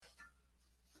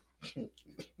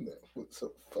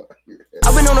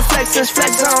I've been on the flex since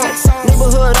flex zone.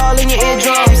 Neighborhood all in your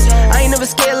eardrums. I ain't never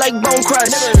scared like Bone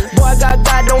Crush. Boy, I got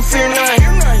God, don't fear none.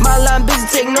 My line busy,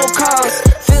 take no calls.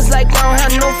 Feels like I don't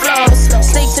have no flaws.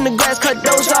 Snakes in the grass, cut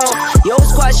those off. Yo,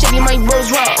 squad shady, my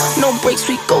bros raw. No breaks,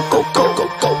 we go.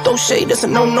 Don't shade, that's a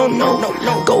no.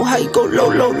 Go high, go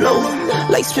low.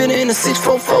 Like spinning in a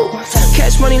 644.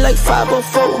 Cash money like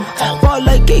 504. Ball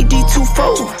like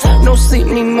AD24. No sleep,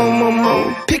 need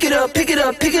more. Pick it up.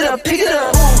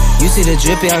 You see the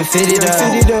drippy, I'm fitted up.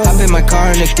 Hop in my car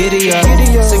and the giddy up.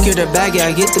 Secure the bag, yeah,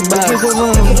 I get the bus. Pick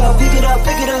it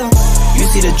up. You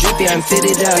see the drippy, I'm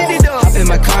fitted up. Hop in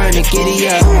my car and the giddy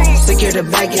up. Secure the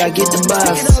bag, yeah, I get the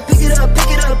bus. Pick it up.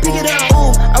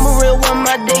 Ooh, I'm a real one,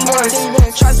 my day ones.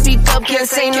 Try speak up, can't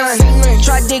say none.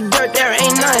 Try dig dirt, there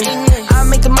ain't none. I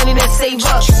make the money that save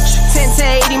up. 10 to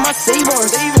 80, my save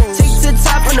ons. Take to the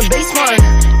top on the base one.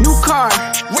 New car,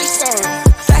 race on.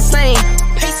 Fast lane,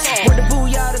 pace on. With the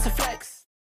booyah, that's a flex.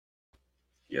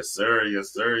 Yes,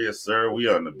 sir. We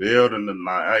on the building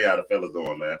tonight. How y'all the fellas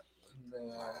doing, man?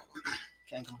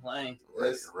 Can't complain.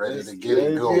 Ready to get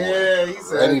it going. Yeah, he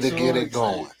said ready to get it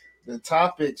going. The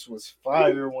topics was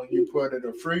fire when you put it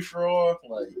a free for all.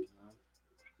 Like,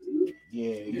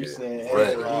 you said,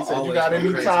 hey, he said, you got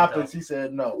any topics? He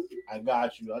said, no. I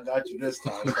got you this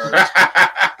time.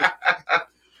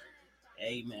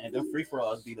 Hey man, the free for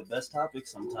alls be the best topic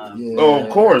sometimes. Yeah. Oh,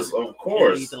 of course.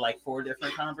 It leads to like 4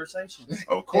 different conversations.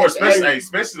 Of course,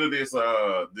 especially this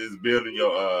building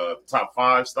your top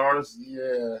 5 starters.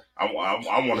 Yeah, I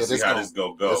want to see how this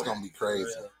go. It's gonna be crazy.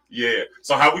 Yeah.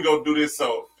 So how we gonna do this?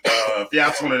 So if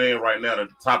y'all tuning in right now, the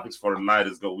topics for tonight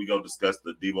is we go discuss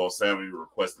the Deebo Samuel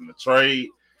requesting the trade.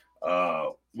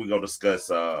 We gonna discuss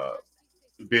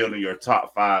building your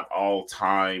top 5 all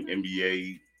time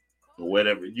NBA.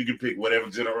 Whatever you can pick, whatever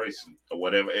generation or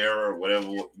whatever era, or whatever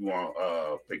you want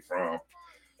pick from,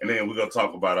 and then we're gonna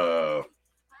talk about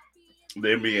the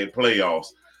NBA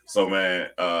playoffs. So man,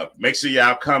 make sure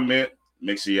y'all comment,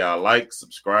 make sure y'all like,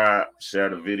 subscribe, share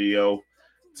the video,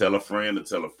 tell a friend to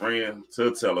tell a friend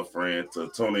to tell a friend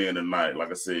to tune in tonight. Like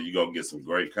I said, you gonna get some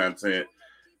great content,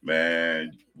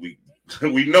 man. We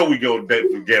know we go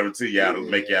guarantee y'all to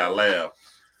make y'all laugh.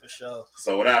 For sure.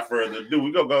 So without further ado,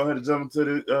 we're gonna go ahead and jump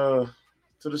into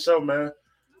the show, man.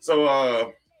 So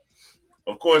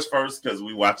of course, first, because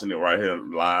we watching it right here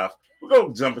live, we're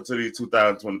gonna jump into the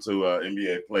 2022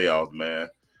 NBA playoffs, man.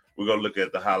 We're gonna look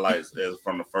at the highlights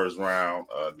from the first round,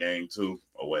 game 2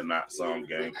 or whatnot, some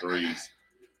game 3s.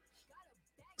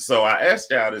 So I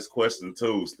asked y'all this question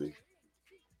Tuesday.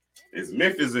 Is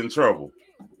Memphis in trouble?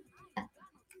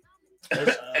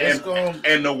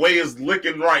 And the way it's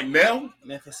looking right now,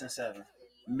 Memphis in 7.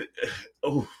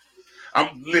 Oh, I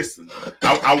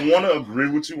want to agree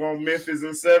with you on Memphis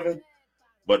in 7,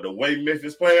 but the way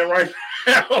Memphis playing right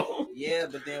now, yeah.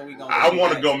 But then I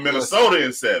want to go Minnesota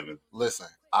in 7. Listen,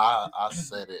 I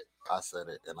said it,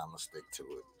 and I'm gonna stick to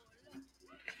it.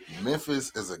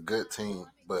 Memphis is a good team,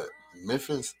 but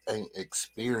Memphis ain't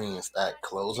experienced at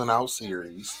closing out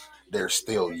series. They're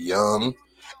still young,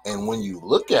 and when you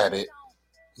look at it,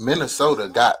 Minnesota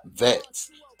got vets,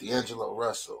 D'Angelo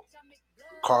Russell,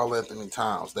 Karl Anthony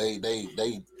Towns.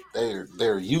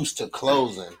 They're used to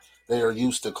closing. They are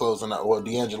used to closing out. Well,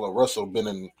 D'Angelo Russell been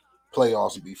in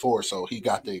playoffs before, so he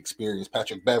got the experience.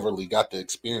 Patrick Beverly got the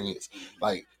experience.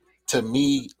 Like, to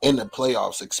me, in the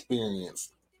playoffs,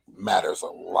 experience matters a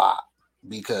lot,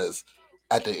 because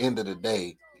at the end of the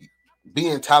day,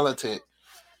 being talented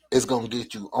is going to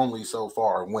get you only so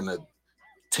far when a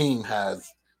team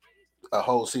has a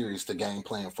whole series to game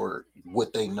plan for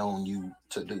what they known you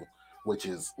to do, which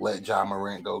is let Ja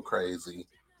Morant go crazy,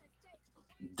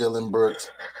 Dylan Brooks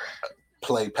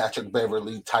play Patrick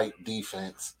Beverly type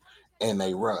defense, and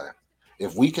they run.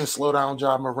 If we can slow down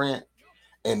Ja Morant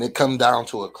and it come down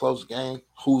to a close game,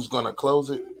 who's going to close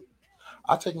it?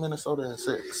 I'll take Minnesota in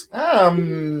 6. I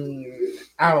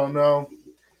don't know,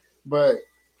 but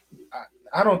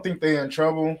I don't think they're in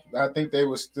trouble. I think they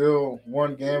were still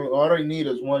one game. All they need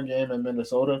is one game in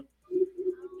Minnesota.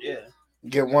 Yeah.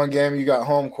 Get one game, you got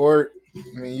home court.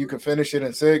 I mean, you can finish it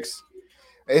in 6.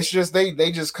 It's just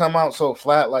they just come out so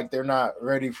flat, like they're not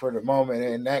ready for the moment,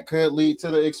 and that could lead to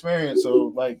the experience.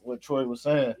 So, like what Troy was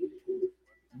saying,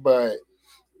 but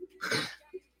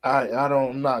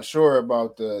I'm not sure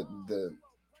about the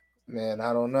man.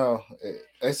 I don't know.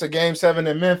 It's a game 7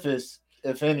 in Memphis,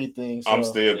 if anything. So. I'm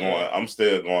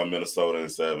still going Minnesota in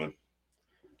 7.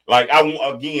 Like I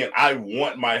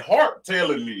want my heart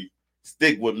telling me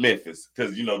stick with Memphis,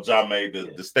 because Ja made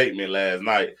the statement last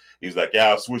night. He's like,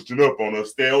 y'all switched it up on us.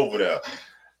 Stay over there.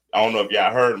 I don't know if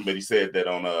y'all heard him, but he said that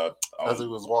on As he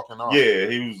was walking off. yeah,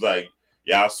 he was like,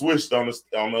 y'all switched on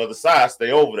the other side,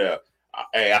 stay over there.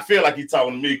 Hey, I feel like he's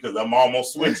talking to me because I'm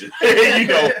almost switching. You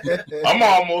know, I'm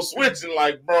almost switching.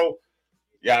 Like, bro,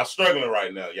 y'all struggling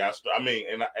right now.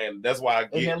 And that's why I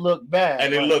get. And it looked bad.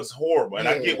 And it looks horrible. And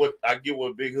Yeah. I get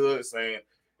what Big Hood saying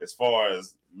as far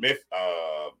as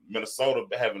Minnesota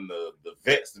having the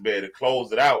vets to be able to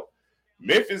close it out.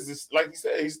 Memphis is, like you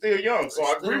said, he's still young, so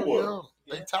I agree with him.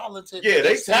 They talented. Yeah,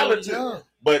 they still talented, young.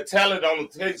 but talent only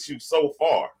takes you so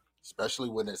far. Especially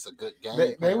when it's a good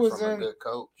game. They was from a in- good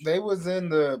coach. They was in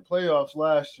the playoffs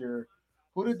last year.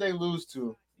 Who did they lose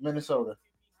to? Minnesota.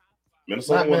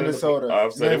 Minnesota Not went Minnesota. I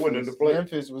would say they went in the play.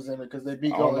 Memphis was in it because they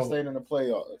beat I don't Golden know. State in the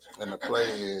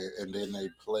playoffs. And then they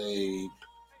played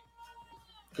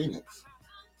Phoenix.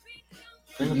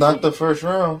 Not the first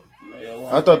round.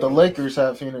 I thought the Lakers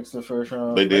had Phoenix the first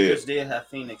round. They did. Lakers did have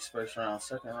Phoenix first round,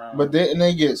 second round. But didn't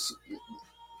they get?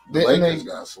 The Didn't Lakers they?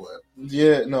 got swept.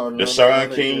 Yeah, no. Deshaun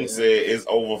they King didn't. said it's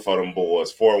over for them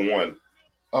boys. 4-1.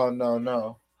 Oh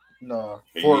no.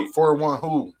 He- 4-1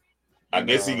 who? I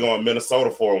guess he going Minnesota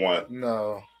 4-1.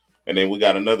 No. And then we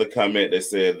got another comment that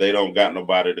said they don't got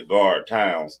nobody to guard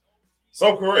Towns.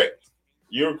 So correct.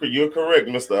 You're correct,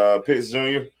 Mr. Pitts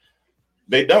Jr.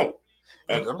 They don't.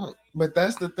 They don't. But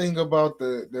that's the thing about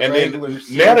the And regular then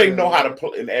season. now they know how to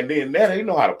play. And then now they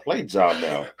know how to play job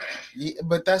now. Yeah,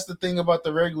 but that's the thing about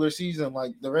the regular season.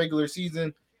 Like the regular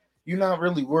season, you're not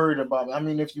really worried about it. I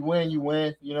mean, if you win, you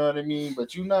win. You know what I mean?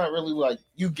 But you're not really like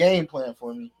you game plan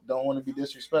for me. Don't want to be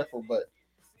disrespectful, but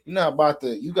you're not about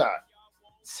to. You got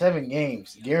 7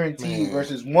 games guaranteed Man.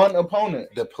 versus one opponent.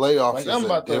 The playoffs Like, is I'm a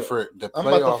about to- different. The I'm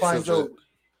about to playoffs find is your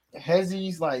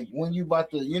Hezzy's like when you about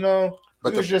to,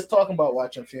 but we was just talking about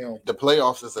watching film. the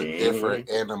playoffs is a Mhm. different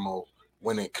animal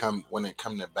when it come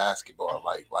to basketball.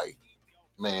 Like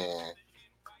man,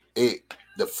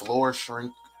 the floor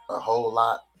shrink a whole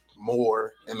lot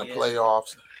more in the Yeah.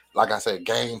 playoffs. Like I said,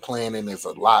 game planning is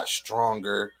a lot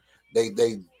stronger. They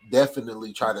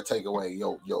definitely try to take away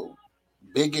your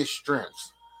biggest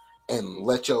strengths and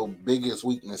let your biggest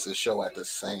weaknesses show at the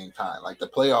same time. Like the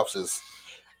playoffs is,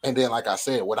 and then like I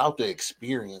said, without the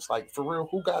experience, like for real,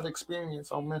 who got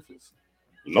experience on Memphis?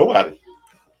 Nobody.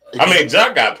 I mean,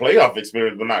 Jack got playoff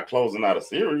experience, but not closing out a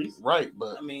series. right,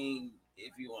 but I mean,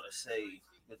 if you want to say,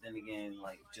 but then again,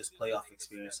 like just playoff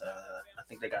experience. I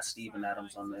think they got Steven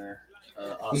Adams on there.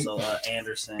 Also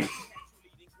Anderson.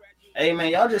 Hey man,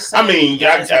 y'all just. I mean,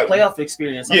 guys y'all- with playoff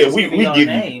experience. I'm Yeah, just we giving give y'all you.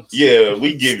 names. Yeah,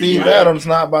 we give Steve you. Adams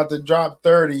not about to drop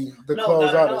 30 to No, close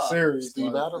not out at a all. series.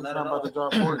 Steve Like, Adams not not at about to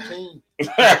drop 14.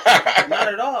 Not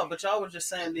at all, but y'all was just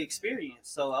saying the experience.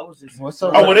 So I was just. What's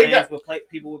up? Oh, well, they names got- with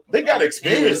people. With they got playoff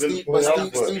experience in- Steve, but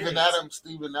playoff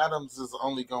Steven Adams is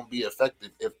only going to be effective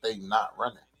if they not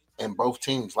running. And both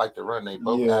teams like to run. They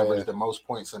both Yeah. average the most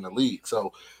points in the league.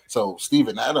 So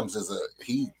Steven Adams is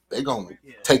they're going to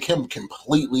Yeah. take him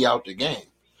completely out the game.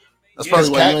 That's Yeah, probably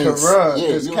This why cat you can ain't, run. yeah,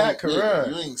 This you cat ain't- can yeah, run.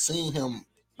 you ain't seen him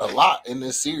a lot in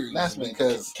this series That's been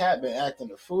because Cat been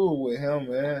acting a fool with him,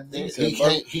 man.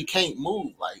 he can't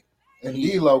move like And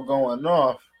D'Lo going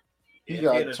off. He Yeah,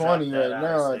 got he'd have 20 dropped that, right I'd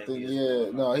now, I say think. he was Yeah,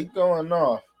 going no, off. he going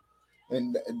off.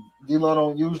 And D'Lo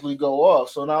don't usually go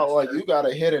off. So now, like, you got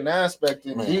a hidden aspect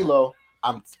in Man, D'Lo.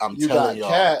 I'm You telling got y'all.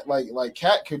 Cat, like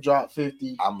Cat could drop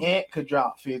 50. Ant could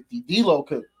drop 50. D'Lo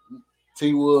could.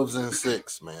 T Wolves in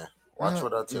 6, man. Watch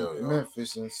what I tell you.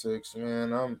 Memphis in 6,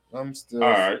 man. I'm still. All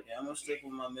right. Yeah, I'm gonna stick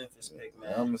with my Memphis pick,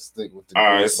 man. I'm gonna stick with the. All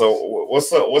right. Grizzlies. So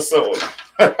what's up? What's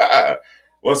up?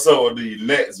 What's up with the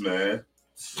Nets, man?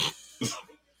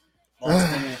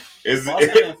 Boston, Is Boston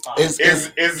it in 5.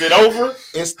 is it over?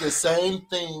 It's the same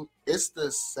thing. It's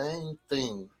the same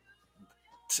thing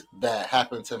that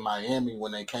happened to Miami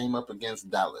when they came up against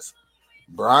Dallas.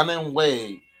 Bron and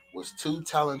Wade was 2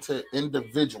 talented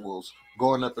individuals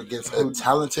going up against a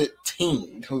talented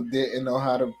team. Who didn't know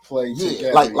how to play Yeah,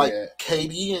 together like yet.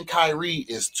 KD and Kyrie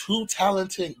is 2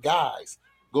 talented guys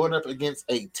going up against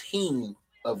a team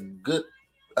of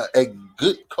a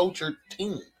good cultured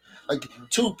team. Like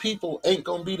 2 people ain't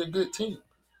gonna beat a good team.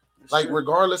 Like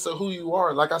regardless of who you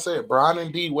are, like I said, Bron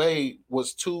and D Wade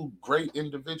was 2 great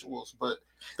individuals. But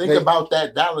think about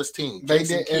that Dallas team: They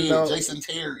Jason didn't Kidd, know- Jason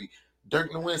Terry,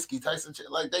 Dirk Nowitzki, Tyson.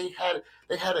 Like they had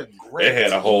a great. They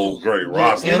had a whole team. great Yeah,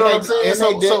 roster. You know what I'm And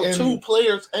saying? they So didn't- 2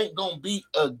 players ain't gonna beat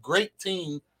a great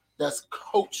team that's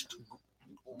coached,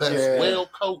 that's Yeah. well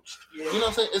coached. You know what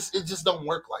I'm saying? It just don't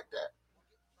work like that.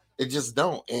 It just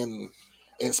don't, and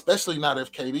especially not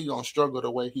if KD gonna struggle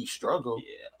the way he struggled.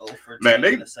 Yeah, 0 for 10 Man,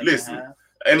 they- in the second listen. half.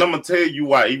 And I'm gonna tell you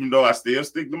why. Even though I still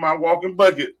stick to my walking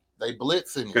bucket, They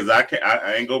blitzing him. because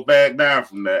I ain't go back down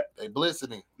from that. They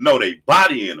blitzing him. No, they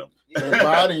bodying him. Their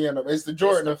body in them. It's the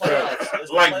Jordan effect.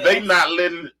 Like they not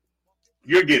letting.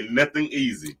 You're getting nothing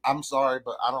easy. I'm sorry,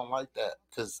 but I don't like that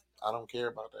because I don't care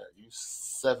about that. You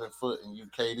 7 foot and you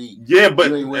KD. Yeah, but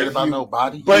You ain't worried about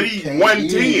nobody. But he KD.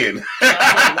 110.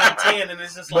 110, and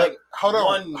it's just But like hold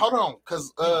on,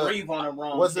 because you breathe on it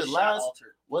wrong. was his it shot last?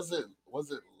 altered. Was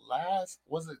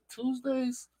it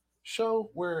Tuesday's show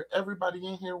where everybody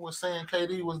in here was saying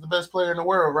KD was the best player in the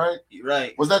world, right?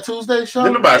 Right. Was that Tuesday's show?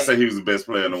 Didn't nobody say he was the best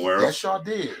player in the world? Yes, y'all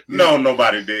did. No,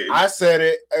 nobody did. I said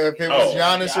it. If it was Oh.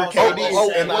 Giannis Yeah, or I was KD, about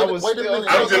to say, and I was wait a still minute.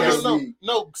 I was just-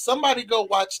 No. Somebody go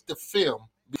watch the film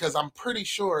because I'm pretty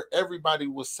sure everybody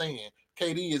was saying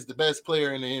KD is the best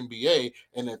player in the NBA,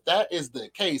 and if that is the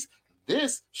case,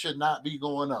 this should not be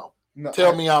going on. No,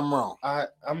 Tell me I'm wrong. I'm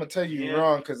gonna tell you Yeah.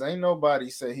 wrong because ain't nobody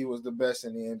said he was the best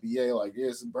in the NBA. Like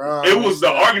it's Brown. It was the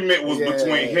argument was Yeah,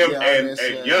 between him and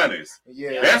Giannis, Giannis.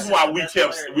 Yeah, That's why the we best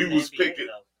kept- player in we the was NBA, picking-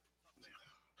 though.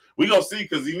 We gonna see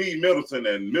because he need Middleton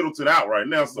and Middleton out right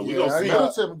now, so we Yeah, gonna I see. got-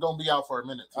 Middleton gonna be out for a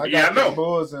minute. I Too. Yeah, got I know. the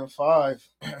Bulls in 5.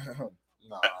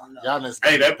 No, No. Giannis.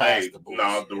 Hey, gonna that pass paid. the Bulls.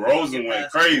 No, DeRozan went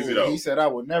crazy though. He said I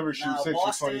would never shoot Now, 6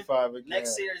 Boston, or 25 again.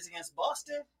 Next series against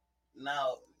Boston,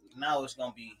 now it's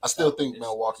gonna be. I still think it's-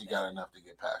 Milwaukee got enough to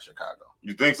get past Chicago.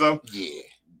 You think so? Yeah,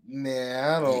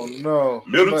 Nah, I don't know.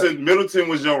 Middleton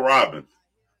was your Robin.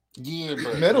 yeah, But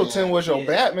but Middleton man, was your Yeah.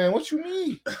 Batman. What you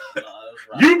mean? No, it was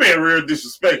right. You been real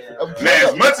disrespectful. Yeah, bro. Now,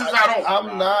 as much as I don't,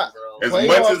 I'm not- Bro. as Playoff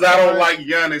much as I don't time. like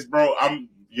Giannis, bro,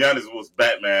 Giannis was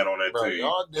Batman on that bro, team.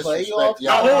 y'all Playoff disrespect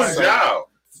Now, who time. is y'all?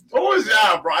 Who is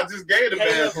y'all, bro? I just gave the man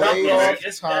a Caleb, compliment. playoff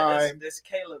this time. This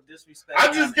Caleb disrespect.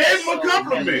 I just gave him a so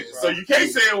compliment, heavy, so you can't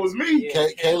say it was me. Yeah,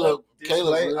 Caleb-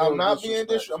 Play, real I'm not being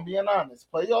disrespectful. I'm being honest.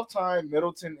 Playoff time,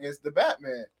 Middleton is the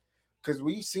Batman. Because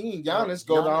we've seen Giannis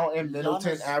go Giannis- down and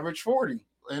Middleton Giannis- average 40.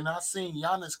 And I seen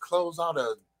Giannis close out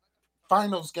a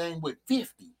finals game with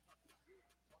 50.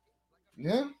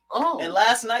 Yeah. Oh, And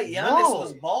last night, Giannis Whoa.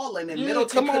 was balling, and Yeah,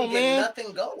 Middleton come couldn't on, get man.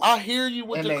 nothing going. I hear you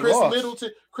with And the they Chris lost.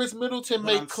 Middleton. Chris Middleton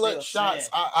But I'm made clutch still shots.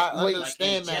 saying, I Wait,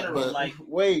 understand like, in that, general, but like,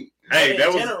 Wait. Hey, in that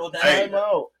was general, that hey, Time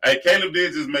out. hey, Caleb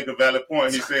did just make a valid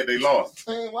point. He said they lost.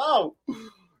 Time out.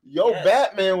 Your Yes.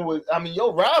 Batman was,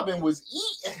 your Robin was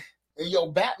eating, and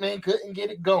your Batman couldn't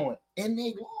get it going. And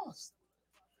they lost.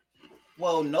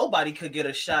 well, nobody could get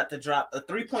a shot to drop. A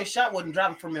 3-point shot wasn't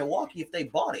dropping from Milwaukee if they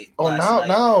bought it. Oh, last no, night.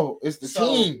 no. It's the So-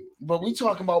 team. But we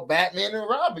talking about Batman and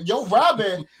Robin. Your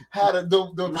Robin had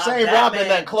the My same Robin Batman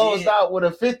that closed did- out with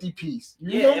a 50 piece.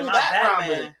 You Yeah, know and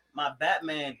that my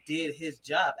Batman did his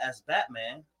job as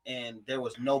Batman, and there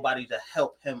was nobody to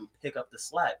help him pick up the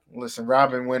slack. Listen,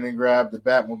 Robin went and grabbed the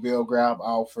Batmobile, grabbed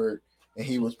Alfred, and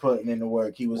he was putting in the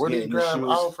work. He was what did he getting the grab shoes.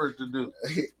 Alfred to do?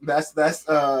 That's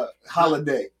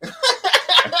Holiday.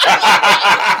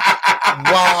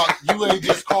 Wow, you ain't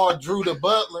just called Drew the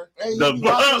Butler. Hey, The he locking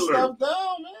butler. stuff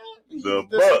down, man. He's The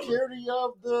the butler. security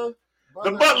of the.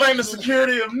 The Butler ain't the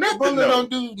security of The nothing. Butler though. don't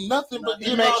do nothing but He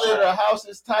give makes all sure that. the house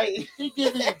is tight. He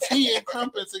give him tea and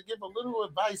crumpets and give a little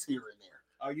advice here and there.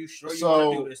 Are you sure you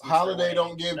want to So do this? Mr. Holiday Wayne?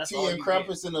 don't give That's tea all and you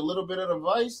crumpets and a little bit of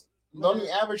advice. Don't he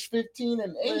average 15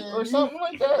 and 8 Man, or something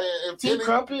like that? Man, if Tea any-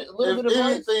 crumpet, a little if bit of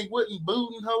advice. anything, wouldn't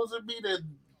Budenholzer be the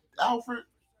Alfred?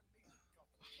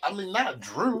 I mean, not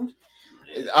Drew.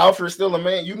 Alfred's still a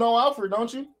man. You know Alfred,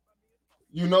 don't you?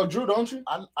 You know Drew, don't you?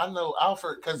 I know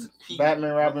Alfred because he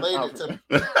Batman, Robin, related Alfred.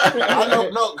 to. I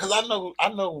know because I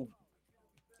know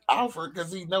Alfred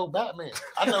because he know Batman.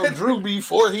 I know Drew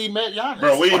before he met Giannis.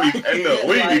 Bro, we ain't even, hey, look,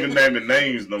 we ain't Like- even naming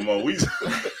names no more. We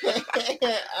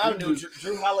I knew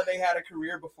Drew Holiday had a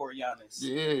career before Giannis.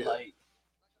 Yeah. Like,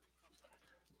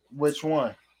 Which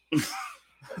one?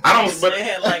 I I'm don't, but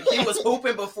saying, like he was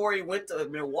hooping before he went to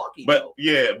Milwaukee. but though.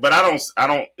 yeah, but I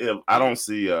don't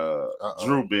see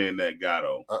Drew being that guy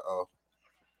though. Uh-oh.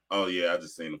 Oh yeah, I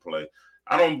just seen the play.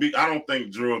 I don't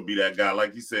think Drew will be that guy.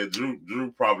 Like you said,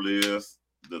 Drew probably is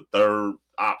the third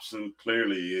option.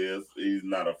 Clearly he is. He's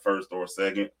not a first or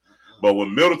second. But with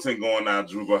Middleton going out,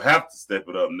 Drew gonna have to step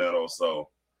it up now though. So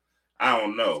I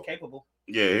don't know. He's capable.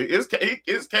 Yeah,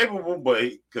 it's capable, but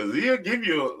because he'll give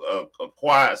you a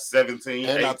quiet 17,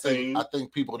 And 18. I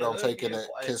think people don't Yeah, take yeah, into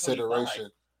it's consideration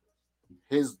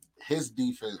his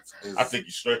defense is. I think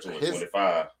you stretch him with his-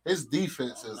 25. his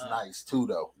defense is nice too,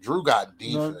 though. Drew got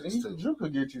No, defense too. Drew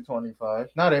could get you 25.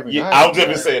 Not every Yeah, night. I was just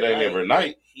gonna but- say it ain't every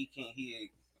night. He can't. He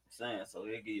saying so.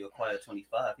 He'll give you a quiet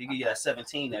 25. He give you that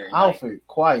 17 every night. Alfred,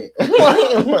 quiet.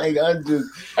 like I'm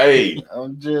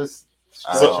just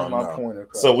stretching Oh, my no. point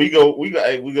across. So we go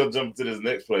jump to this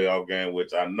next playoff game,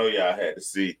 which I know y'all had to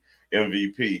see.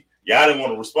 MVP Y'all didn't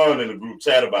want to respond in the group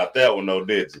chat about that one, though,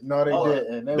 did you? No, they Oh,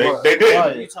 didn't. They were did.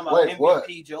 quiet. You talking about Wait, what?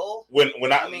 MVP Joel?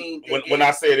 When I mean,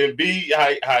 I said Embiid,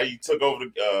 how he took over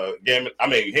the game. I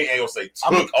mean, he ain't gonna say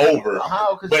took over,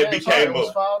 How? Because but it James became Harden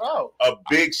was fouled out. a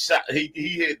big shot. He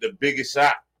hit the biggest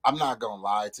shot. I'm not gonna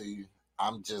lie to you.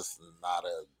 I'm just not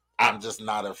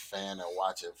a fan of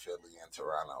watching Philly and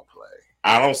Toronto play.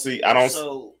 I don't see Giannis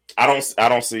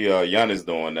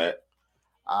doing that.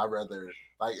 I'd rather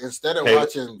instead of Hey,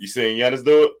 watching. You seen Giannis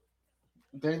do it?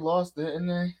 They lost, didn't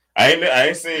they? I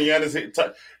ain't seen Giannis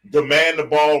demand the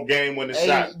ball game when the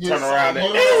shot turn around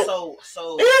and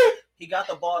So he got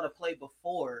the ball to play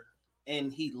before,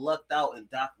 and he lucked out, and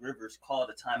Doc Rivers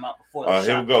called a timeout before.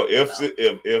 here we go.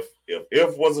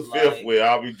 If was a fifth, where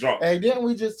I'll be drunk. Hey, didn't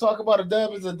we just talk about a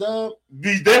dub as a dub?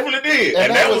 He definitely did,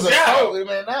 and that was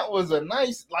man. That was a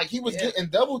nice, he was getting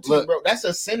double teamed, bro. That's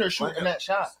a center shooting that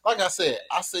shot. Like I said,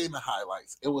 I seen the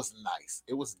highlights. It was nice.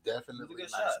 It was definitely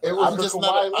nice. It was I'm just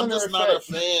not a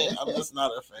fan. I'm just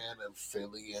not a fan of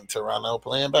Philly and Toronto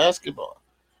playing basketball.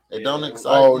 It don't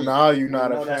excite me. Oh, now you're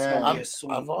not a fan.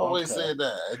 I've always said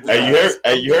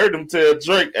that. You heard them tell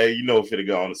Drake, hey, you know if it'll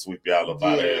go on to sweep y'all up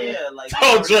out of here.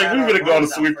 Oh, Drake, we finna go on to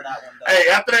sweep. Hey,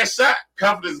 after that shot,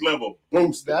 confidence level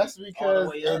boost. That's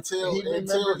because until he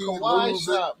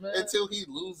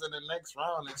lose in the next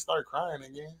round and start crying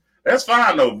again. That's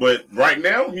fine though, but right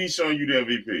now he's showing you the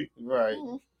MVP. Right.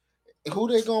 Mm-hmm. Who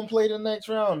they gonna play the next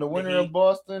round? The winner of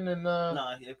Boston and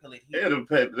no, they'll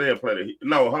play the Heat.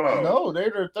 No, hold on. No,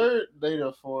 they're the third. They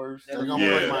the fourth. They're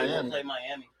gonna play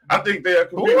Miami. I think they'll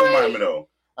compete with Miami though.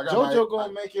 JoJo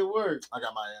gonna make it work. I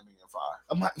got Miami in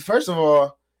 5. First of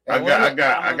all, Atlanta,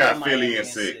 I got Philly in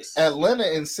 6.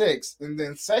 Atlanta in 6, and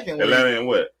then secondly, Atlanta in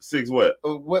what? 6 what?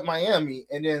 With Miami,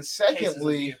 and then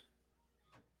secondly,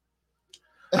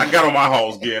 I got on my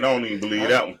Hawks again. I don't even believe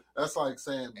that one. That's like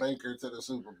saying Baker to the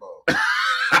Super Bowl.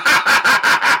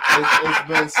 It's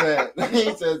been said.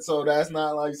 He said so. That's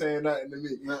not like saying nothing to me.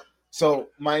 No. So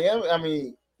Miami, I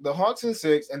mean, the Hawks in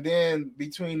 6, and then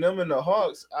between them and the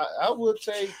Hawks, I would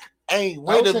take. Hey,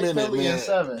 wait a minute, Philly man. In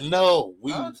 7. No,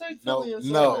 I'll take Philly in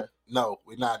 7. No,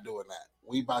 we're not doing that.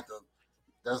 We about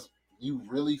to. You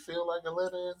really feel like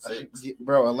Atlanta in 6,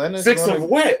 bro? Atlanta 6 of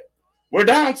what? We're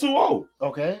down 2-0.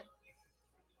 Okay.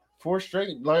 4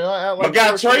 straight. My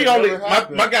guy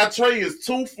Trey is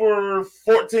 2 for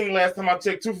 14 last time I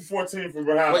checked. 2 for 14 from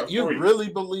behind. Wait, you really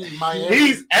believe Miami?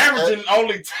 He's averaging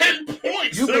only 10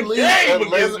 points a game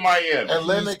against Miami.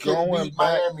 Atlanta can beat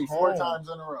Miami 4 times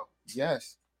in a row.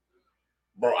 Yes.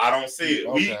 Bro, I don't see it.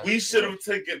 Okay. We should have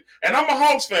taken, and I'm a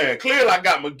Hawks fan. Clearly, I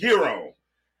got my gear on.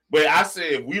 But I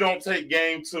said if we don't take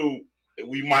game 2,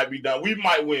 we might be done. We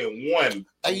might win 1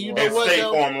 Hey, you know what, State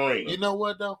Farm Arena. You know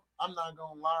what, though? I'm not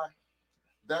going to lie.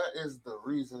 That is the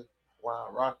reason why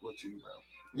I rock with you, bro.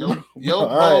 Your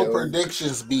bold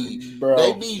predictions be, bro,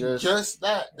 they be just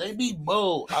that. They be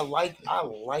bold. I like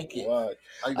it. What?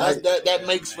 Like that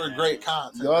makes for great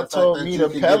content. Y'all told me the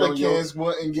Pelicans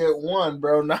wouldn't get 1,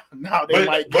 bro. Now they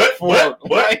might get 4.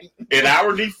 But in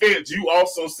our defense, you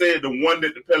also said the one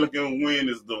that the Pelicans win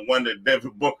is the one that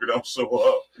Devin Booker don't show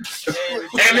up.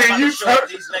 And then you show up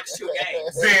these next 2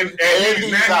 games. Then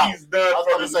he's done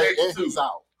for the next 2. He's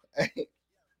out.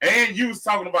 And you was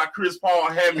talking about Chris Paul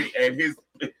having and his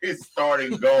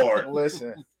starting guard.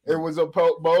 Listen, it was a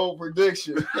bold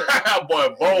prediction.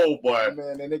 bold boy.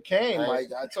 Man, and it came like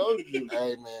I told you.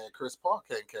 Hey, man, Chris Paul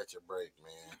can't catch a break,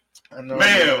 man. I know,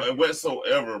 man,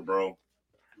 whatsoever, bro.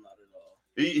 Not at all.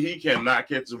 He cannot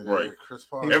catch a break. Yeah, Chris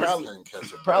Paul can't catch a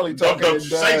break. Probably talking to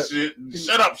Dad. Say shit.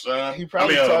 Shut up, son. He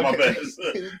probably talking. My bad.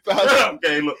 Shut up,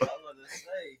 Caleb.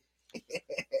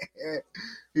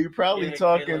 He probably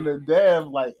talking to Dev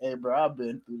like, "Hey, bro, I've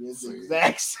been through this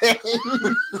exact same.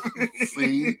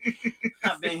 See,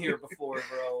 I've been here before,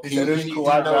 bro. He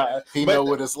know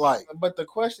what it's like. But the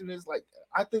question is, like,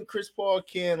 I think Chris Paul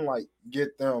can like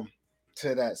get them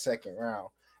to that second round,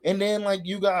 and then like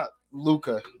you got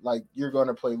Luka, like you're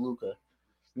gonna play Luka.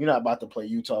 You're not about to play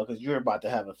Utah because you're about to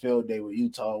have a field day with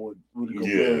Utah with Rudy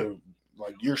Gobert.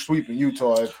 Like you're sweeping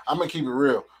Utah. I'm gonna keep it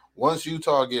real. Once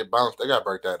Utah get bounced, they gotta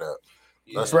break that up.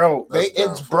 Bro,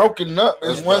 it's broken up.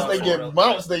 And once they get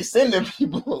bounced, they sending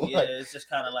people. Yeah, it's just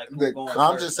kind of like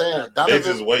I'm just saying,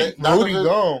 Rudy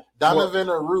gone. Donovan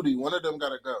or Rudy, one of them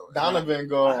gotta go. Donovan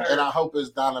gone, and I hope it's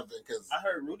Donovan because I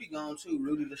heard Rudy gone too.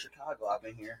 Rudy to Chicago. I've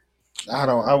been here.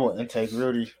 I wouldn't take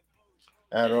Rudy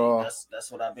at all.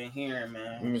 That's what I've been hearing,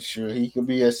 man. I'm sure he could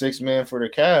be a 6-man for the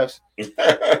Cavs.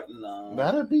 No,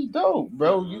 that'd be dope,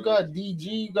 bro. You got DG,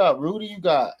 you got Rudy, you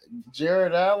got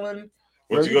Jared Allen.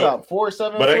 Bro, you got 4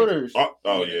 7-footers.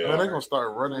 Oh yeah, they're gonna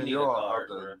start running y'all out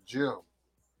the gym.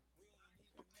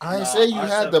 I ain't Nah, say you our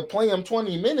had seven- to play him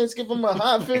 20 minutes. Give him a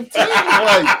hot 15.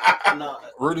 Like No,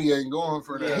 Rudy ain't going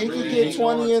for that. Yeah, he Rudy could ain't get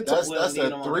 20 going- and That's We'll need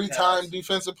him a on the 3-time Cavs.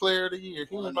 defensive player of the year.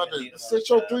 He We'll ain't about need to. him on sit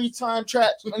the your Cavs. 3-time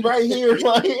trap right here.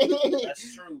 Like,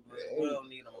 That's true, but we'll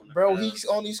need him on the bro, Cavs. he's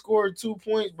only scored 2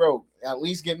 points, bro. At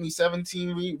least get me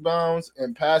 17 rebounds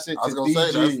and pass it I was to gonna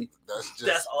say DG.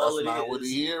 That's all it not is. what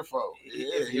he here for. Yeah,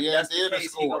 If he ain't that's the there to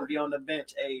case, he gonna score. be on the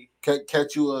bench. Hey,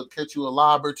 Catch you a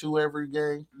lob or two every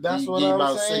game. That's what Give I'm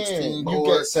about saying. 16 You get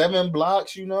boards. 7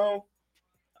 blocks, you know.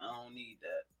 I don't need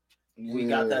that. We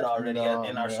got that already in our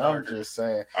man, starter. I'm just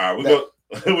saying. All right, we That- go.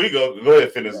 We go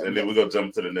ahead, finish, and then we go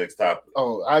jump to the next topic.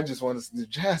 Oh, I just want to. The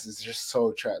Jazz is just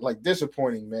so like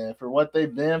disappointing, man. For what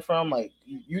they've been from, like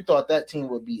you thought that team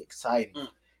would be exciting. Mm.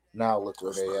 Now look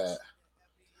where That's they nice. at.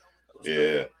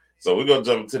 Yeah. So we're gonna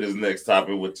jump to this next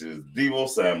topic, which is Deebo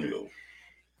Samuel.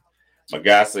 My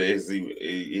guy says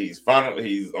he's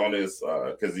on his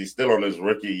because he's still on his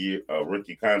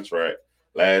rookie contract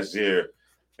last year,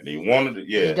 and he wanted to,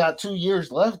 He got 2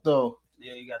 years left though.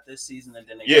 Yeah, you got this season and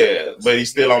then they got but he's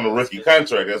still on the rookie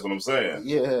contract. That's what I'm saying.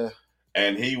 Yeah,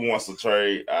 And he wants to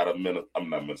trade out of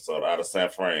Minnesota, out of San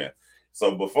Fran.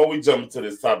 So before we jump into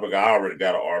this topic, I already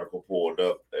got an article pulled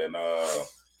up, and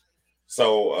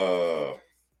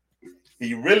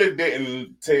he really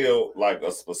didn't tell like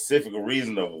a specific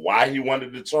reason of why he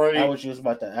wanted to trade. I was just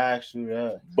about to ask you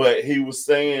that. But he was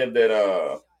saying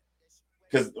that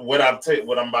because what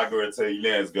I'm about to tell you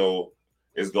now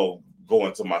is go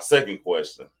into my second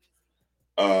question.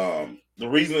 The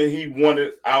reason he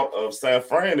wanted out of San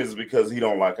Fran is because he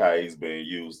don't like how he's being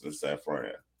used in San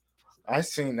Fran. I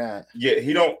seen that. Yeah,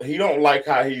 he don't like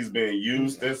how he's being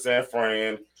used in San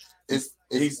Fran.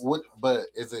 But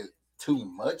is it too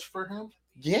much for him?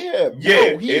 Yeah, bro, Yeah,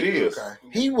 it is. Okay.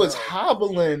 He was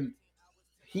hobbling.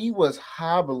 He was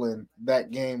hobbling that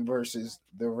game versus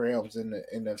the Rams in the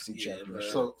NFC Yeah,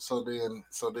 Championship. So then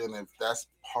if that's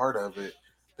part of it,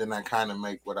 then that kind of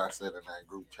make what I said in that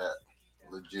group chat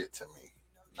legit to me.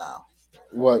 Now,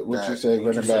 What you say,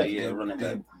 What you running say, back? yeah, running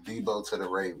back. Debo to the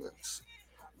Ravens.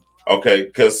 Okay,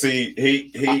 because see,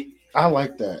 he I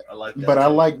like that. I like that. But I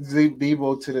too. like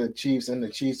Debo to the Chiefs, and the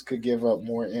Chiefs could give up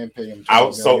more and pay him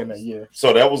Out, $20 so- million a year.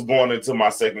 so that was going into my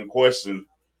second question.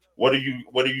 What do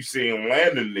you see him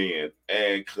landing in?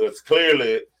 And because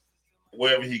clearly,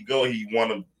 wherever he go, he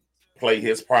want to play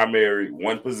his primary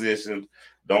one position.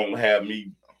 Don't have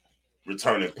me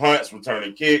returning punts,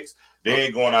 returning kicks,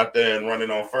 then going out there and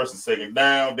running on first and second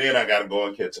down. Then I got to go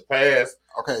and catch a pass.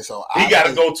 Okay, so He got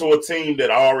to go to a team that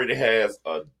already has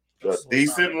a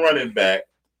decent running back.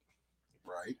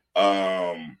 right.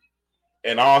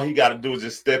 And all he got to do is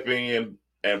just step in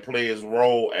and play his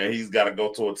role, and he's got to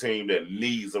go to a team that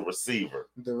needs a receiver.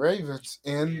 The Ravens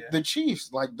and Yeah. the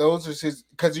Chiefs, like those are his,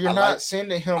 because you're I not like-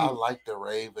 sending him. I like the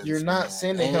Ravens. You're not man.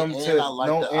 sending And- him and to I like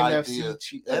no the NFC.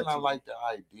 idea, and I like the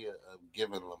idea of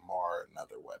giving Lamar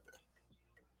another weapon.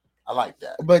 I like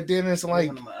that. But then it's like,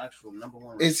 Giving him an actual number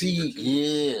one is he- receiver, too.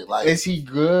 Yeah, like is he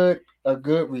a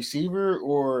good receiver,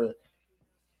 or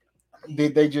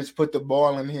did they just put the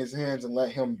ball in his hands and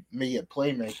let him be a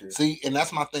playmaker? see, and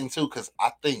that's my thing too, because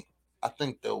I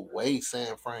think the way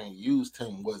San Fran used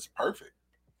him was perfect.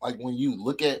 Like when you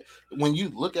look at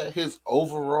his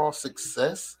overall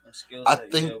success, And skill I set,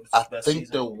 yeah, think it was his best the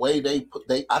season.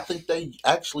 way I think they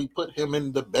actually put him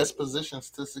in the best positions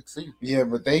to succeed. Yeah,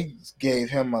 but they gave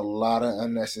him a lot of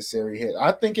unnecessary hits.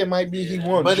 I think it might be he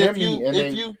won But if Jimmy,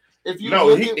 and you No,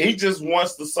 look he, at- he just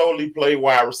wants to solely play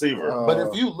wide receiver. but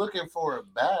if you looking for a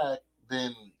bag,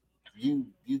 then you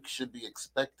should be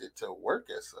expected to work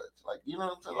as such. Like you know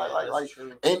what I'm saying? Yeah, like that's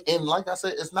true. and like I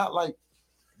said, it's not like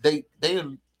they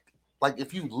like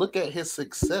if you look at his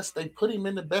success, they put him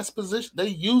in the best position. They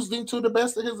used him to the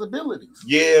best of his abilities.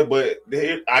 Yeah, but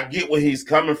I get where he's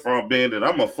coming from, Ben. That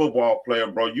I'm a football player,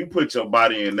 bro. You put your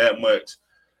body in that much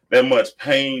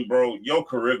pain, bro. Your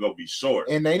career gonna be short.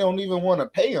 and they don't even want to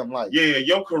pay him. Like, Yeah,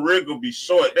 your career gonna be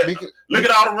short. because- Look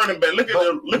at all the running back. Look at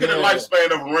the yeah.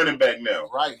 lifespan of a running back now.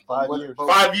 Right. 5 But- years. but-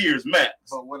 5 years max.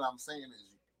 But what I'm saying is,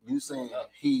 you saying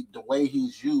the way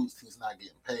he's used, he's not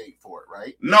getting paid for it,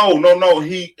 right? No.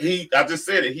 He. I just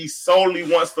said it. He solely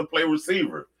wants to play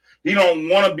receiver. He don't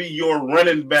want to be your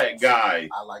running back guy.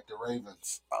 I like the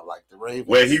Ravens.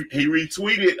 Where he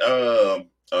retweeted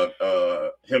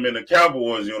him in the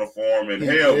Cowboys uniform and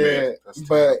helmet. yeah, That's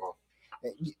but terrible.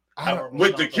 I don't,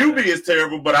 With the QB is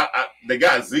terrible, but they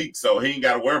got Zeke, so he ain't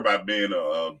got to worry about being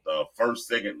a first,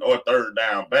 second, or third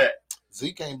down back.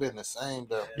 Zeke ain't been the same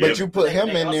though. Yeah. but you put him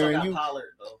They in also there, and got you. Pollard,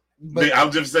 though. But I'm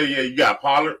just saying, yeah, you got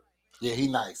Pollard. Yeah, he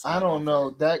nice. I don't know.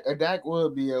 Dak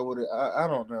would be able to. I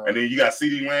don't know. And then you got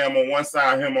CeeDee Lamb on one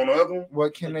side, him on the other one.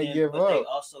 What can they give But they up?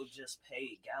 also just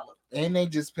paid Gallup. And they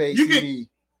just paid You can- CD.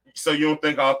 So you don't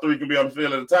think all three can be on the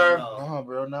field at a time? No,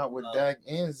 bro, not with No. Dak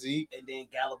and Zeke. And then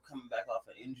Gallup coming back off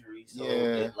an injury, so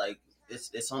Yeah.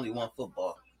 it's only one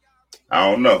football.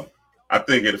 I don't know. I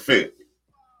think it'll fit.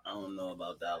 I don't know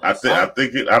about Dallas. I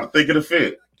think it'll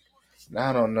fit.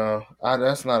 I don't know.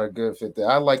 That's not a good fit there.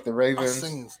 I like the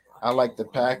Ravens. I like the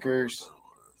Packers.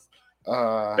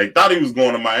 They thought he was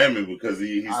going to Miami because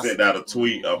he sent out a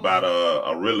tweet about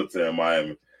a realtor in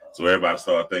Miami. So everybody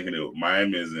started thinking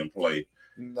Miami is in play.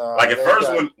 No, Like at they first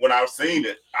got- when I was seeing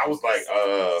it, I was like,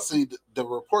 See, the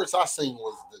reports I seen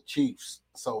was the Chiefs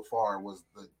so far was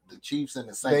the Chiefs and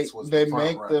the Saints was they the front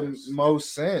make runners. the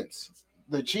most sense.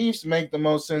 The Chiefs make the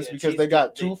most sense Yeah, because Chiefs they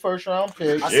got do. 2 first-round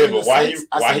picks. I yeah, seen but the why Saints-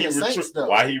 I seen the Saints, though.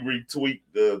 why he retweet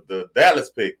the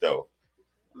Dallas pick though?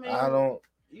 I don't.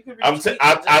 You can I'm retweet it,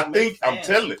 I just make think I'm fans.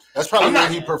 telling. That's probably I'm where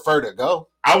not- he prefer to go.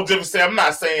 I was just saying I'm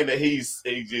not saying that he's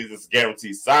just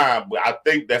guaranteed sign, but I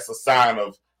think that's a sign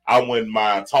of I wouldn't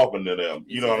mind talking to them.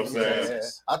 You know what I'm saying? Yeah.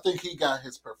 I think he got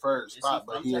his preferred Is he spot,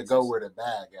 but from he'd Texas? go where the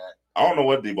bag at. I don't know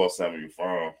what Debo Samuel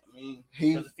from. I mean,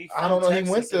 He- 'cause if he I from don't know, he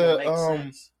Texas, went it would to, make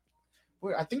sense.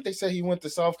 Well, I think they said he went to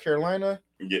South Carolina.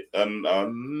 Yeah, no, I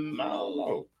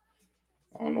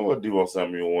don't know what Debo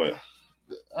Samuel went.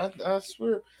 I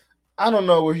swear, I don't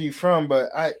know where he from, but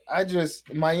I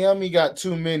just Miami got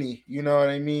too many. You know what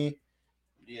I mean?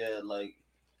 Yeah, like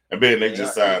And then they Yeah,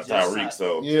 just they signed just Tyreek, signed-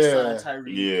 so Yeah. just signed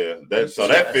Tyreek. yeah, that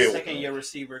A fit. second year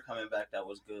receiver coming back that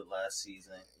was good last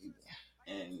season,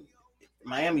 and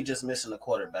Miami just missing a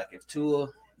quarterback. If Tua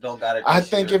don't got it, I this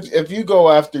think year, if you go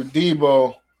after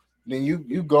Debo, then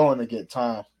you going to get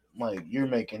time. Like you're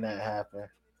making that happen.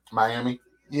 Miami,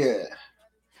 Yeah,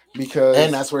 because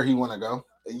and that's where he want to go.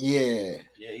 yeah,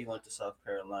 he went to South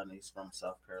Carolina. He's from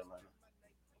South Carolina.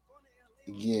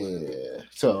 yeah.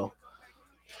 So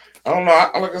I don't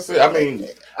know. Like I said, I mean,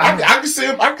 I can see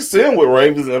him. I can see him with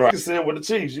Ravens, and I can see him with the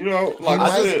Chiefs. You know, like I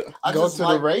might- said, Go to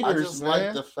the Raiders, I just like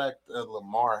man. the fact of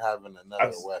Lamar having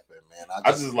another just- weapon, man.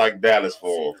 I just like Dallas See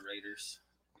for. the Raiders.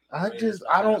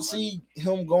 I don't see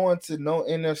him going to no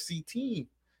NFC team.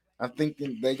 I'm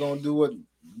thinking they gonna do what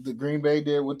the Green Bay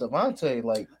did with Devontae.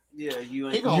 Like Yeah, you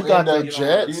He ain't. gonna you got end up- the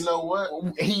Jets. You know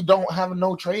what? He don't have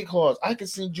no trade clause. I can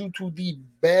send you to the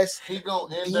best. He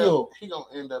gonna end Deal. up. He gonna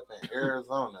end up in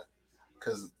Arizona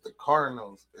because the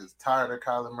Cardinals is tired of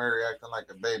Kyler Murray acting like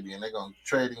a baby, and they're gonna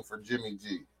trade him for Jimmy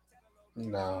G.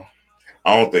 No,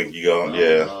 I don't think you going.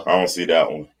 Yeah, I don't see that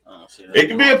one. I don't see that. It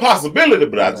can be a possibility,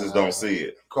 but I just don't see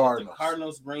it. The Cardinals.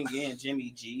 Cardinals bring in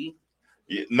Jimmy G.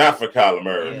 Yeah, not for Kyler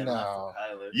Murray. Yeah, No. not for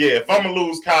Kyler. Yeah, if I'm gonna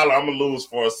lose Kyler, I'm gonna lose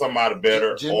for somebody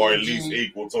better Jimmy or at G. least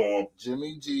equal to him.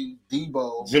 Jimmy G.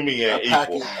 Debo. Jimmy a ain't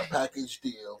equal. package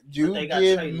deal. you They got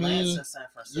give Trey Lance me in San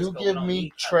Francisco. you We give don't me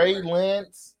need Kyler Trey Murray.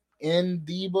 Lance and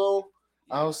Debo.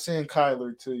 I'll send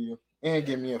Kyler to you and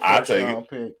give me a I'll first take round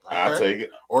pick, I'll Okay. take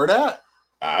it. Or that.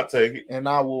 I'll take it. and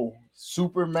I will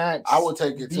super max. I would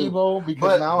take it too. Debo because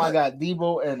But- now I but- got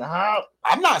Debo and Hop.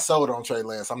 I'm not sold on Trey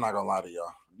Lance. I'm not gonna lie to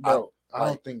y'all. Bro, I like-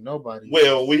 don't think nobody.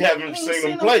 Well, we haven't We seen ain't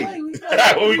him play. We know.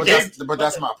 We But can't-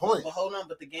 that's my point. But hold on,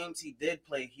 but the games he did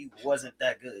play, he wasn't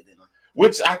that good in them.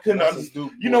 Which I couldn't That's a understand.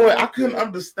 Duke You know what? boy. I couldn't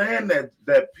understand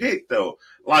that pick though.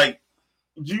 Like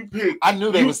you picked, I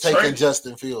knew they You was taking traded-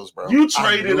 Justin Fields, bro. you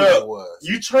I traded knew up. it was.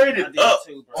 you I traded did up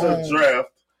too, to bro. the draft.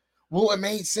 Well, it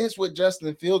made sense with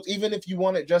Justin Fields. Even if you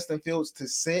wanted Justin Fields to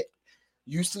sit,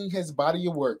 you seen his body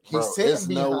of work. He's Bro, sitting it's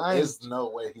behind. no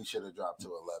way he should have dropped to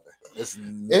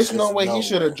 11. It's no way he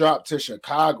should have dropped to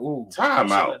Chicago. Ooh. Time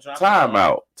He should've out. dropped Time the ball.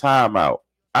 out. Time out.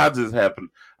 I just happened.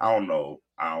 I don't know.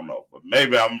 But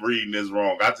maybe I'm reading this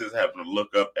wrong. I just happened to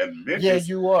look up and Memphis Yeah,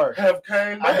 you are. have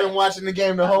came I've back. been watching the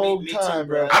game the Me whole too, time,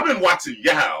 bro. bro. I've been watching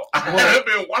y'all. I've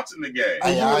been watching the game.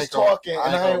 And you I was ain't gonna- talking, I and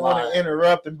ain't I didn't gonna want lie. to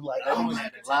interrupt and be like, I "Oh, was man."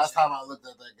 at the Last time I looked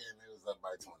at that game, it was up by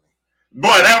 20. Boy,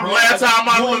 that was last time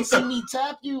I You ain't looked see up. me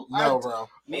tap you. No, bro.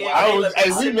 Me and I was. Caleb Hey,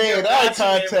 we sitting made there eye watching it,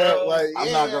 contact. bro. Like, I'm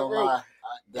yeah, not gonna bro. lie.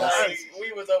 That's Like,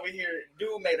 we was over here.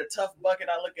 Dude made a tough bucket.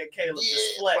 I look at Caleb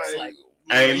just flex like.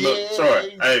 I ain't looked, Yeah.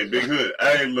 Troy. Hey, Big Hood.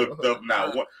 I ain't looked up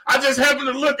now. I just happened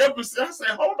to look up and see, I said,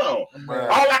 hold on. Bro.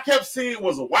 All I kept seeing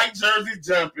was a white jersey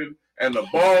jumping and the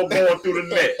ball going through the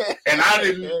net. And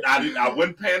I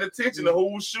wasn't paying attention to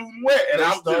who was shooting wet. And They I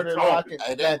was just started talking. locking.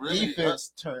 Hey, That really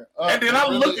defense turned up. And then I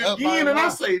really look up by again and I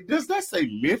one. say, does that say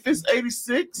Memphis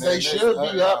 86? They Man, should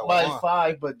they be up by one.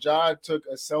 5, but Josh took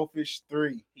a selfish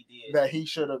 3 He did. that he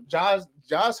should have. Josh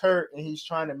hurt, and he's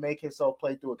trying to make himself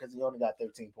play through it because he only got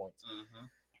 13 points. Mhm.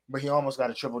 but he almost got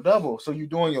a triple-double. So you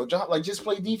doing your job. Like, just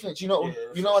play defense. You know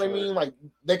what I mean? Like,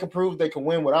 they can prove they can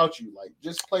win without you. Like,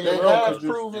 just play your role. Have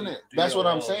proven it. That's what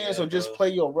I'm saying. So just play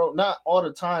your role. Not all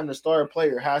the time the star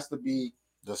player has to be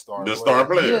the star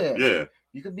player. Yeah.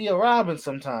 You could be a Robin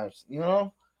sometimes, you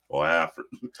know? Or Alfred.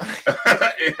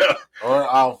 Yeah. Or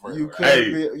Alfred. You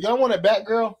could be. Y'all want a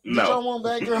Batgirl? No. Y'all want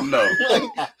Batgirl?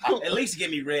 No. At least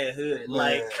give me Red Hood.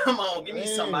 Like, come on, give me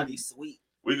somebody sweet.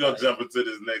 We're going to jump into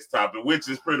this next topic, which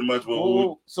is pretty much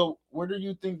what So where do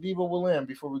you think Debo will land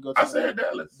before we go to I said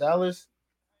Dallas. Dallas?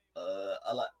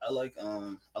 I like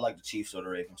the Chiefs or the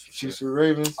Ravens. Chiefs or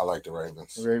Ravens? I like the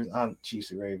Ravens. I'm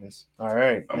Chiefs or Ravens. All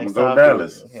right. I'm gonna go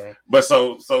Dallas. Okay. But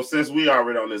so since we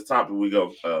already on this topic, we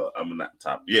go I'm not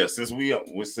topic. Yeah, since we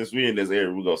in this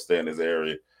area, we're gonna stay in this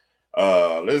area.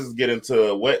 Let's get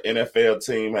into what NFL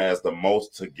team has the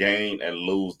most to gain and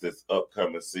lose this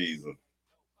upcoming season.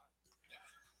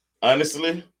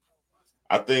 Honestly,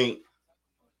 I think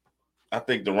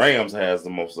the Rams has the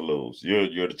most to lose.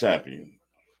 You're the champion.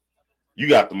 You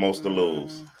got the most to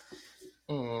lose.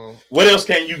 What else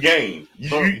can you gain?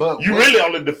 You really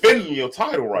only defending your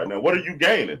title right now. What are you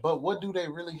gaining? But what do they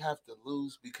really have to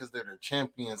lose because they're the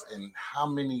champions? And how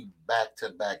many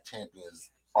back-to-back champions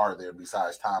are there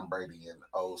besides Tom Brady in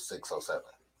 06, 07?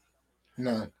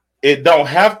 None. It don't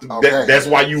have to. Okay. That's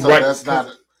why you right. That's not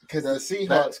because the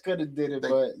Seahawks could have did it,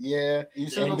 but yeah, you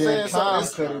see what I'm saying? Tom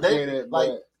could have did it,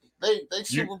 like. They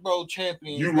Super Bowl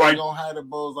champions. You right, don't have the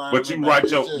bullseye. But you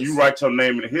write your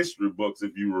name in the history books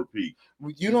if you repeat.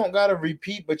 You don't gotta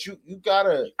repeat, but you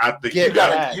gotta. I think you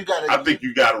gotta. I think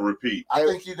you gotta repeat. I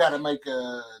think you gotta make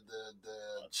the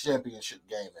championship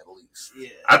game at least. Yeah.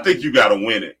 I think you gotta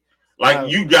win it.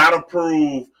 Like you gotta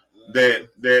prove that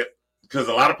because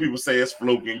a lot of people say it's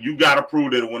fluke, and you gotta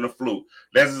prove that it wasn't a fluke.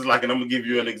 That's just like, and I'm gonna give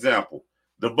you an example: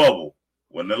 the bubble.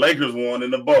 When the Lakers won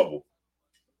in the bubble.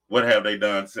 What have they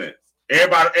done since?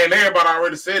 Everybody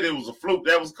already said it was a fluke.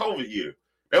 That was COVID year.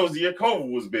 That was the year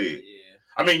COVID was big. Yeah.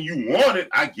 I mean, you won it.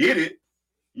 I get it.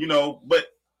 But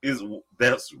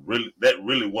that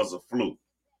really was a fluke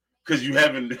because you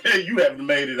haven't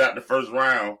made it out the first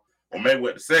round or maybe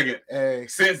the second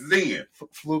since then.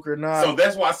 Fluke or not. So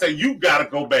that's why I say you got to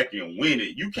go back and win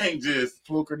it. You can't just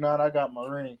fluke or not. I got my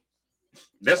ring.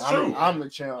 That's true. I'm the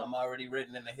champ. I'm already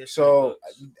written in the history. So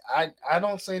I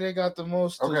don't say they got the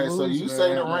most. Okay, so you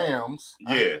say the Rams,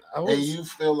 yeah, and you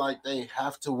feel like they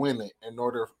have to win it in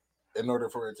order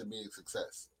for it to be a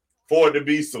success. For it to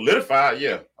be solidified,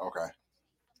 yeah. Okay.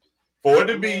 For it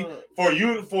to be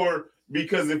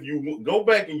because if you go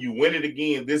back and you win it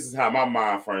again, this is how my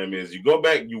mind frame is. You go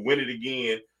back, you win it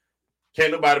again.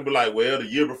 Can't nobody be like, well, the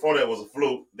year before that was a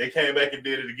fluke. They came back and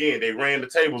did it again. They ran the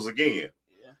tables again.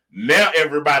 Now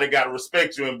everybody got to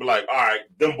respect you and be like, all right,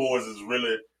 them boys is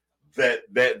really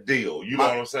that deal. You know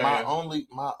what I'm saying?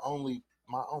 My only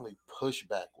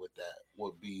pushback with that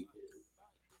would be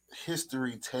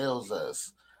history tells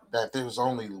us that there's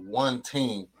only one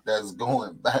team that's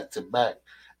going back to back,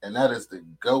 and that is the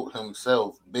GOAT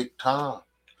himself, Big Tom.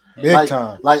 Big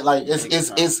time. Like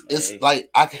it's like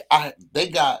they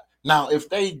got now if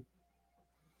they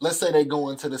let's say they go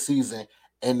into the season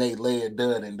and they lay it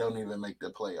done and don't even make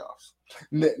the playoffs.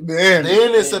 Then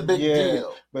it's a big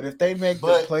deal. But if they make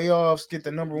the playoffs, get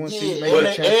the number one seed,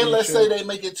 and let's say they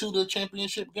make it to the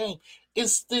championship game,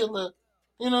 it's still a,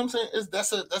 you know what I'm saying?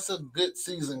 That's a good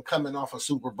season coming off a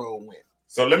Super Bowl win.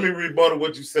 So let me rebuttal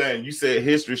what you're saying. You said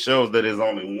history shows that there's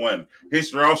only one.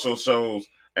 History also shows,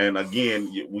 and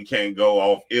again, we can't go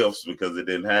off ifs because it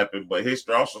didn't happen, but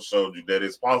history also showed you that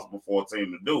it's possible for a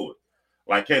team to do it.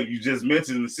 Like you just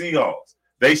mentioned the Seahawks.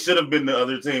 They should have been the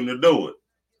other team to do it.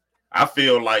 I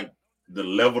feel like the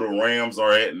level the Rams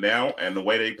are at now and the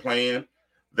way they playing,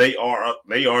 they are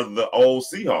the old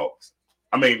Seahawks.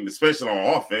 I mean, especially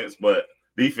on offense, but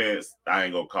defense, I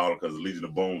ain't gonna call it because the Legion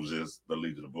of Boom was just the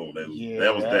Legion of Boom. That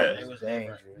was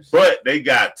dangerous. But they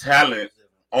got talent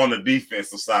on the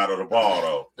defensive side of the ball,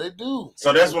 though. They do.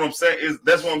 So that's what I'm saying.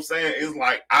 That's what I'm saying. Is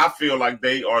like I feel like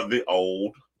they are the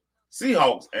old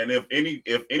Seahawks, and if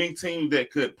any team that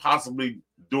could possibly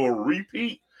do a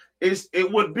repeat, it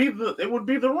would be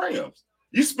the Rams.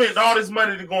 You spent all this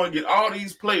money to go and get all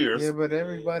these players. Yeah, but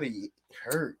everybody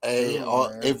hurt. Hey,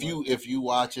 if you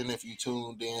watching, if you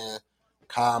tuned in,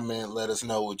 comment, let us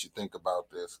know what you think about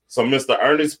this. So Mr.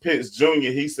 Ernest Pitts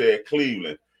Jr., he said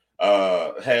Cleveland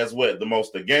has what, the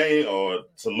most to gain or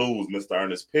to lose, Mr.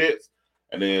 Ernest Pitts.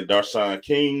 And then Darshawn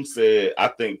King said, I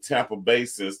think Tampa Bay,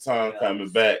 since Tom coming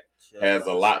back, has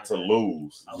a lot to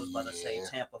lose. I was about to say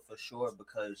Tampa for sure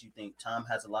because you think Tom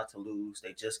has a lot to lose.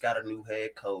 They just got a new head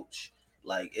coach.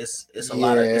 Like it's a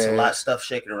lot Yeah. of stuff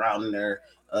shaking around in there.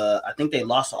 I think they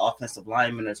lost an offensive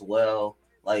lineman as well.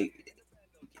 Like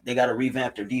they got to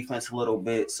revamp their defense a little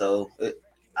bit. So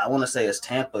I want to say it's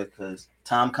Tampa because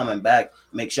Tom coming back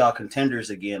makes y'all contenders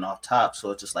again off top.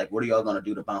 So it's just like, what are y'all going to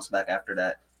do to bounce back after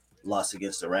that loss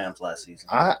against the Rams last season?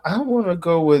 I want to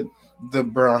go with the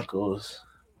Broncos.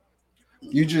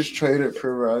 You just traded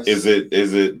for Russ. Is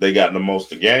it they got the most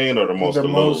to gain or the most to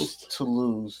lose? To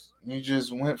lose. You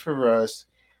just went for Russ.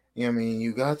 I mean,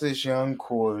 you got this young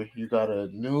core. You got a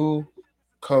new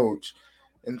coach.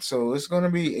 And so it's going to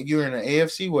be, you're in the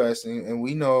AFC West, and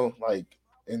we know, like,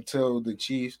 until the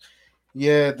Chiefs,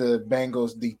 the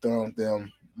Bengals dethroned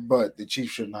them, but the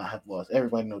Chiefs should not have lost.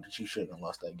 Everybody knows the Chiefs shouldn't have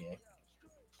lost that game.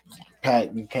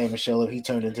 Pat became a shell. He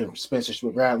turned into Spencer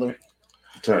Rattler.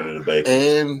 Turned into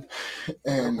baby.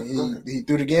 And he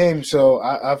threw the game. So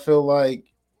I feel like,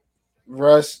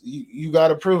 Russ, you got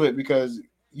to prove it because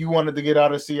you wanted to get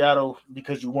out of Seattle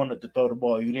because you wanted to throw the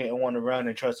ball. You didn't want to run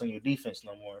and trust on your defense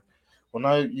no more. Well,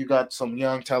 now you got some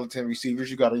young, talented receivers.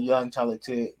 You got a young,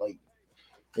 talented, like,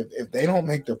 if they don't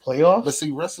make the playoffs. But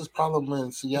see, Russ's problem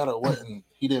in Seattle wasn't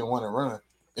he didn't want to run.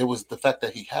 It was the fact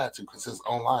that he had to because his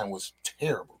own line was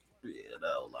terrible. Yeah,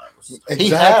 that line was. Exactly.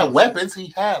 He had weapons.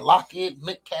 He had Lockett,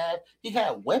 Metcalf. He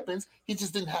had weapons. He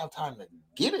just didn't have time to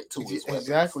get it to his weapons.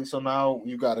 Exactly. So now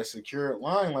you got a secure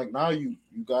line. Like, now you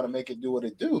got to make it do what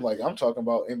it do. Like, I'm talking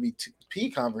about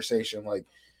MVP conversation. Like,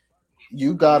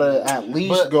 you gotta at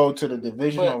least go to the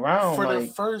divisional round for like, the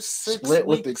first 6 split weeks,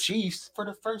 with the Chiefs. For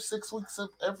the first 6 weeks of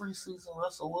every season,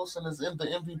 Russell Wilson is in the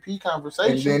MVP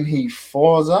conversation, and then he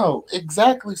falls out.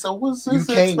 Exactly. So what's his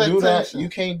do that. You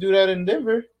can't do that in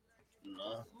Denver.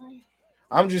 No.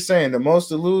 I'm just saying the most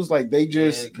to lose. Like, they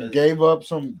just gave up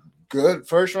some good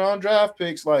first round draft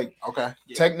picks. Like,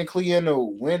 technically in the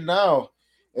win now.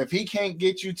 If he can't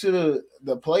get you to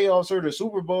the playoffs or the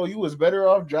Super Bowl, you was better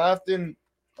off drafting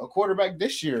a quarterback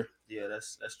this year. Yeah,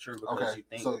 that's true. Because you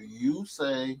think so. You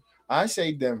say I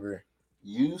say Denver.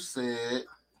 You said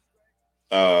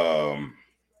you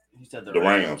said the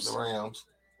Rams. The Rams.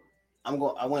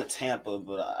 I went Tampa,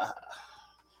 but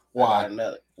why?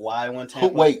 Why I went Tampa?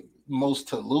 Wait, most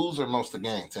to lose or most to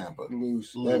gain? Tampa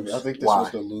lose. I think this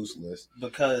was the lose list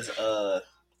because I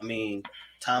mean,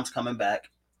 Tom's coming back.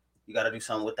 You got to do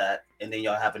something with that, and then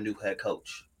y'all have a new head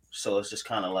coach. So it's just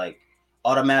kind of like.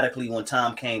 Automatically, when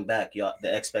Tom came back, y'all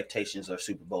the expectations are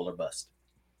Super Bowl or bust.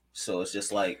 So it's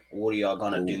just like, what are y'all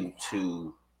gonna do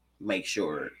to make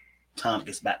sure Tom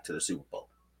gets back to the Super Bowl?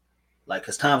 Like,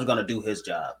 because Tom's gonna do his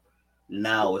job.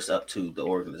 Now it's up to the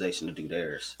organization to do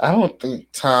theirs. I don't think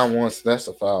Tom wants. That's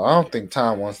a foul. I don't think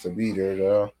Tom wants to be there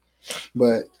though.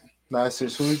 But that's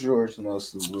just who's yours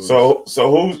most to lose. So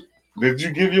who did you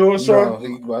give yours, Sean? No,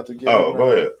 he about to give.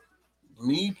 Go ahead.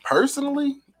 Me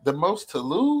personally, the most to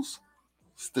lose.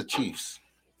 It's the Chiefs.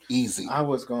 Easy. I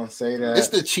was gonna say that. It's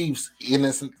the Chiefs. And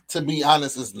it's, to be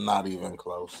honest, it's not even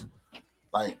close.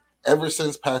 Like, ever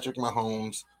since Patrick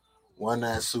Mahomes won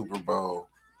that Super Bowl,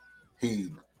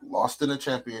 he lost in the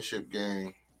championship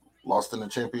game, lost in the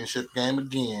championship game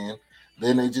again.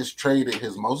 Then they just traded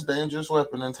his most dangerous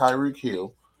weapon in Tyreek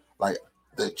Hill. Like,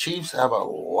 the Chiefs have a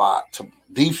lot to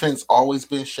defense always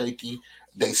been shaky.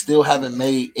 They still haven't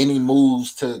made any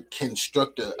moves to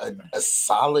construct a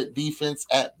solid defense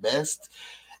at best.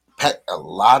 A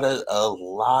lot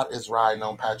is riding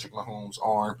on Patrick Mahomes'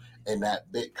 arm and that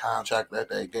big contract that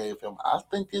they gave him. I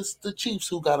think it's the Chiefs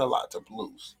who got a lot to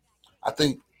lose. I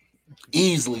think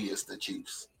easily it's the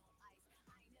Chiefs.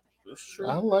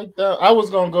 I like that. I was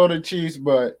gonna go to Chiefs,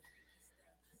 but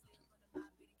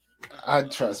I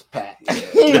trust Pat. I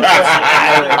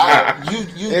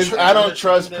don't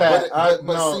trust Pat.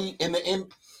 But see,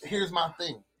 here's my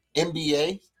thing.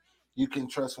 NBA, you can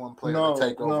trust one player to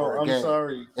take over a game. I'm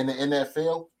sorry. In the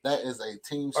NFL, that is a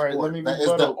team sport. All right, that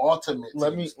is the ultimate.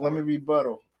 Let me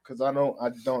rebuttal because I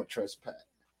don't trust Pat.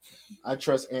 I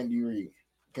trust Andy Reid.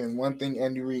 And one thing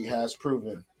Andy Reid has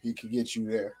proven, he could get you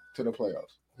there to the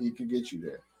playoffs. He could get you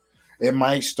there. It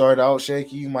might start out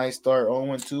shaky. You might start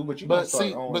 0-2, but you might start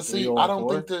 0-3. But see, I don't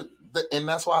think that, and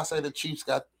that's why I say the Chiefs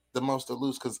got the most to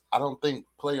lose because I don't think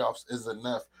playoffs is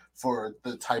enough for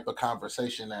the type of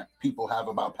conversation that people have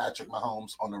about Patrick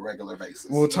Mahomes on a regular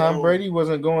basis. Well, Tom Brady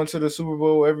wasn't going to the Super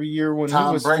Bowl every year when Tom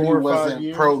he was Brady 4 or 5 wasn't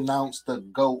years. pronounced the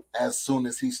GOAT as soon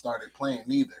as he started playing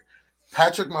either.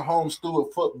 Patrick Mahomes threw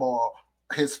a football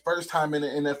his first time in the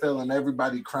NFL, and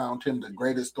everybody crowned him the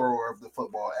greatest thrower of the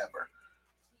football ever.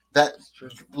 That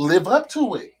live up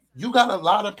to it. You got a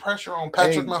lot of pressure on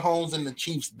Patrick Hey. Mahomes and the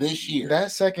Chiefs this year.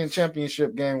 That second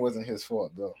championship game wasn't his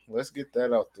fault, though. Let's get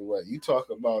that out the way. You talk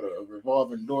about a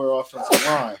revolving door offensive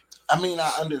line. I mean, I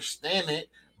understand it,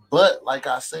 but like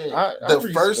I said, I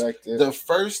respect it. the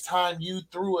first time you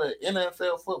threw an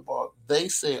NFL football, they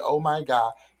said, "Oh my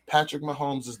God, Patrick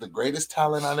Mahomes is the greatest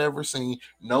talent I've ever seen.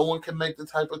 No one can make the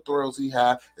type of throws he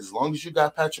had. As long as you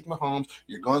got Patrick Mahomes,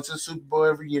 you're going to the Super Bowl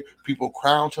every year. People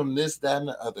crown him this, that, and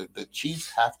the other. The Chiefs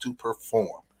have to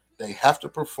perform. They have to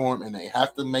perform, and they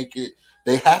have to make it.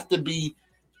 They have to be,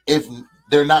 if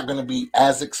they're not going to be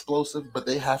as explosive, but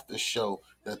they have to show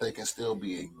that they can still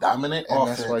be a dominant And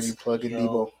offense. that's why you plug in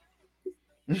Debo.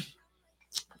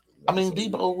 I mean,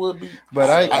 Debo would be. But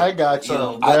I got you.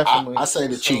 So, Definitely. I say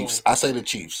the So- Chiefs. I say the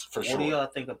Chiefs for What sure. do y'all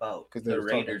think about 'Cause they the was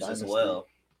talking Raiders as dynasty. well? What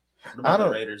I about the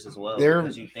don't- Raiders as well? they're-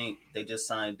 Because you think they just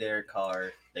signed Derek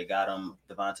Carr, they got him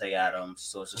Devontae Adams,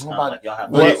 so it's just kind of Nobody- like y'all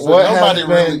have. But what has nobody been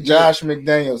really- Josh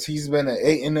McDaniels? He's been an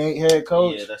 8-8 head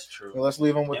coach. Yeah, that's true. Let's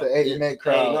leave him with Yeah. the 8-8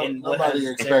 crowd. Hey, and what Nobody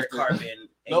has Derek expected- Carr been?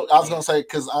 No, I was gonna say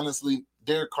because honestly,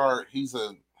 Derek Carr, he's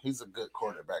a good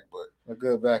quarterback, but A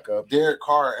good backup. Derek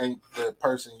Carr ain't the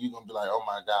person you gonna be like, oh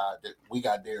my God, we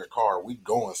got Derek Carr, we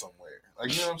going somewhere.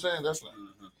 Like, you know what I'm saying? That's not.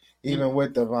 Mhm. Even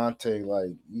with Devontae,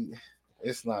 like,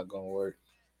 it's not going to work.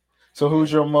 So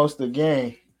who's your most the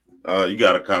game? You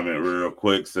got a comment real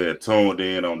quick. Said tuned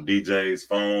in on DJ's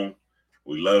phone.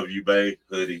 We love you, babe.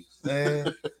 Hoodie.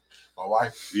 Man, My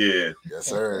wife. Yeah, Yes,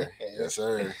 sir. Yes,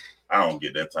 sir. I don't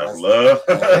get that type of love.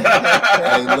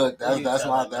 Hey, look, You that's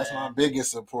tell my him, that's man. my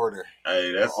biggest supporter.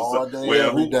 Hey, that's All what's day, up. Well,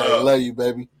 every who, day. Love you,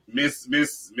 baby. Miss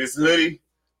Hoodie,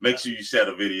 make sure you share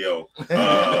the video.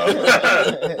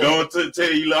 Going to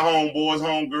tell you little homeboys,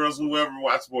 homegirls, whoever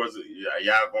watch sports,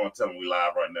 y'all going to tell them we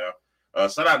live right now.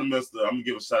 Shout out to Mr. I'm gonna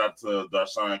give a shout out to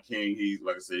Darshawn King. He's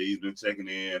like I said, he's been checking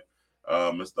in.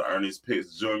 Mr. Ernest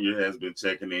Pitts Jr. has been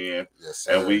checking in. Yes,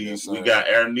 sir. And we Yes, sir. got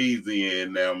Ernest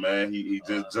in now, man. He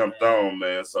just jumped on,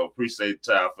 man. So appreciate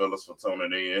y'all fellas for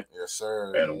tuning in Yes,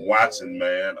 sir. and watching,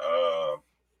 man.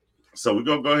 So we're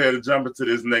gonna go ahead and jump into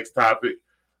this next topic.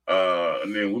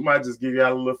 And then we might just give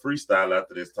y'all a little freestyle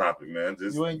after this topic, man.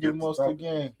 Just you ain't get get most of the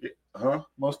game. Huh?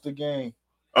 Most of the game.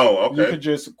 Oh, You okay. could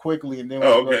just quickly, and then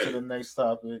we'll Okay. go to the next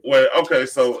topic. Well, okay,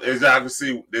 so as y'all can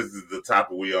see, this is the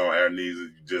topic we on our knees. You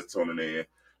just tuning in.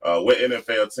 What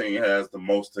NFL team has the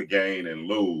most to gain and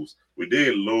lose? We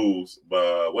did lose,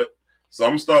 but what? So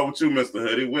I'm gonna start with you, Mr.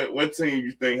 Hoodie. What team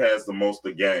you think has the most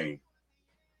to gain?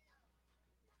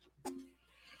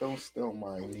 Don't steal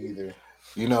mine either.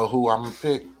 You know who I'm gonna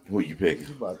pick? Who you picking?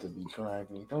 You about to be crying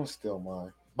me. Don't steal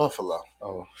mine. Buffalo.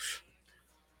 Oh,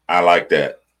 I like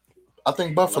that. I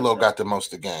think Buffalo got the most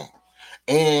to gain,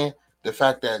 and the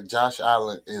fact that Josh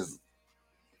Allen is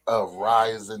a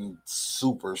rising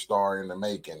superstar in the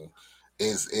making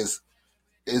is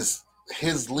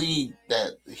his league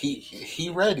that he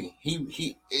ready.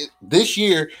 This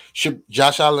year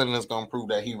Josh Allen is gonna prove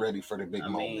that he ready for the big I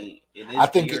moment. mean, it is I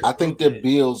the think year I to think prove the it.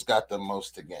 Bills got the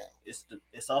most to gain.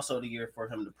 It's also the year for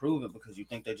him to prove it because you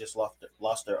think they just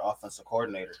lost their offensive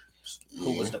coordinator,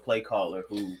 who was the play caller,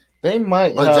 who they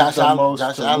might But have Josh the Allen, most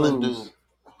Josh to Allen lose. do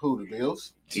who, the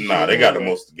Bills? Nah, they got the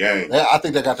most to gain. I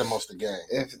think they got the most to gain.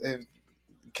 If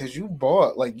because you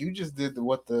bought like you just did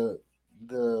what the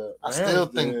I still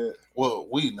Rams think- did. Well,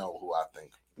 we know who I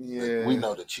think. Yeah, We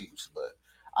know the Chiefs, but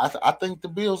I think the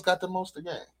Bills got the most to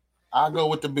gain. I'll go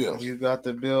with the Bills. You got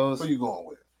the Bills. Who you going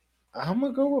with? I'm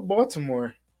gonna go with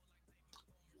Baltimore.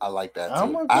 I like that too.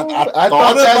 I'm gonna I go. thought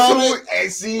thought that's about who. it. Hey,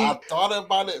 see, I thought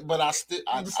about it, but I still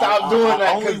Stop doing that,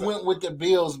 I only 'cause- went with the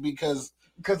Bills because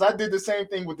because I did the same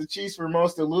thing with the Chiefs for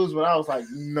most to lose, but I was like,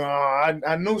 no,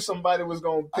 I knew somebody was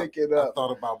gonna pick it I up.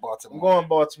 thought about I'm Baltimore. going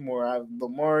Baltimore.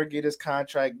 Lamar get his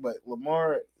contract, but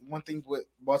Lamar, one thing with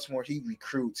Baltimore, he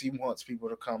recruits. He wants people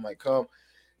to come.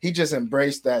 He just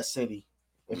embraced that city.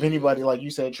 If anybody, like you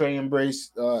said, Trey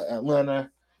embraced Atlanta,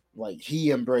 like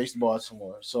he embraced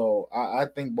Baltimore. So I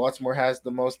think Baltimore has the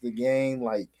most to gain.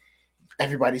 Like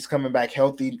everybody's coming back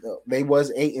healthy. They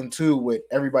was 8-2 with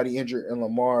everybody injured, and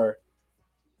Lamar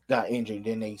got injured.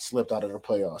 Then they slipped out of the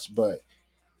playoffs. But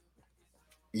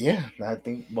yeah, I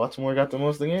think Baltimore got the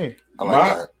most to gain. I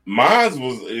like that. Mine's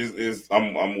is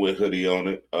I'm with Hoodie on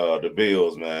it. The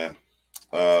Bills, man.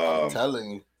 I'm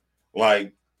telling you.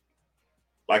 Like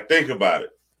think about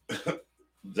it.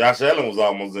 Josh Allen was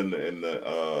almost in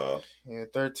the Yeah,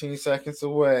 13 seconds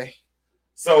away.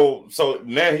 so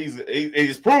now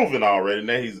he's proven already.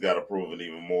 Now he's got to prove it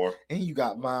even more. And you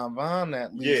got Von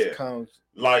at least Yeah. comes.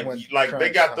 Like When they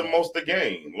crunch got the time. most to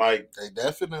gain. Like They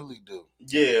definitely do.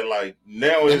 yeah, like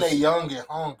now And they it's young and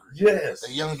hungry. yes,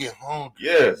 They young and hungry.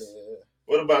 yes. Yeah.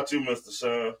 What about you, Mr.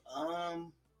 Sean?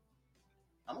 I'm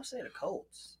gonna say the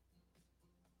Colts.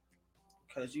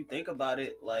 Because you think about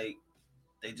it, like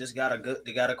they just got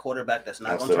a quarterback that's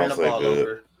not gonna turn the ball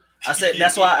over. I said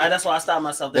that's why I stopped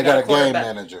myself. They got a game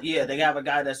manager. Yeah, they have a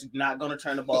guy that's not gonna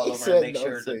turn the ball over and make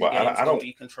sure that the game's gonna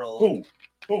be controlled.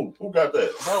 Who got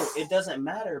that? Bro, it doesn't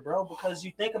matter, bro, because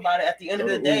you think about it. At the end of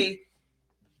the day,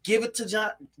 give it to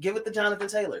Jonathan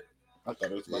Taylor. I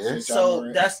thought it was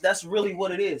so that's really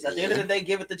what it is. At the end of the day,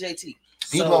 give it to JT.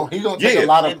 He gonna take a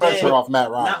lot of pressure off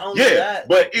Matt Ryan. Not only that,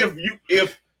 but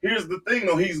if here's the thing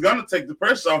though, he's gonna take the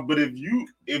pressure off. But if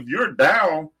you're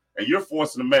down and you're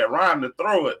forcing the Matt Ryan to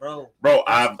throw it, bro,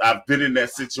 I've been in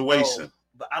that situation. Bro,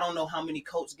 but I don't know how many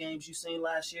Colts games you seen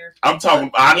last year. I'm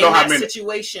talking. I know how many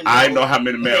situation. I know how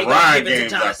many Matt Ryan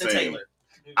games I've seen.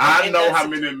 I know how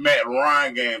many Matt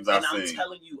Ryan games I've seen. And I'm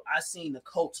telling you, I seen the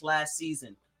Colts last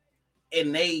season,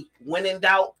 and they, when in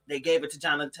doubt, they gave it to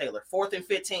Jonathan Taylor. 4th and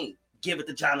 15, give it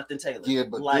to Jonathan Taylor. Yeah,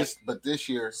 but this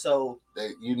year, so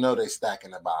they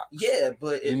stacking the box. Yeah,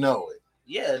 but you know it.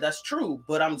 Yeah, that's true.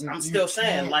 But I'm still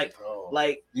saying, like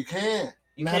you can.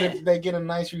 Not if they get a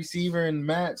nice receiver and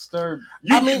Matt Sturb.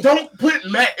 Don't put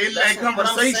Matt in that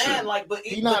conversation. Saying,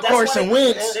 he's not Carson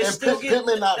Wentz. And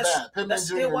Pittman not bad. Pittman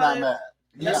Jr. not bad.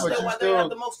 That's still why they have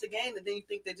the most of the game, and then you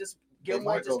think they just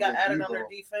Gilmore just got added on their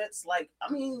defense. Like, I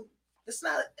mean, it's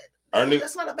not.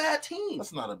 That's not a bad team.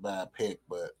 That's not a bad pick,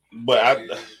 but they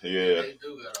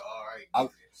do got all right.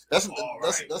 That's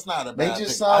not a bad. They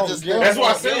just pick. That's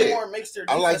why I said Gilmore makes their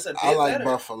defense I like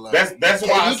Buffalo. That's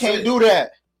why you can't do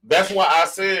that. That's why I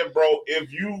said, bro,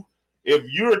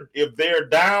 if they're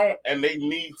down and they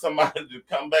need somebody to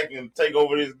come back and take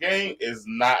over this game, it's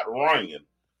not Ryan.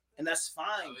 And that's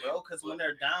fine, bro, because when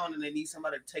they're down and they need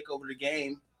somebody to take over the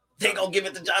game, they gonna give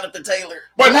it to Jonathan Taylor.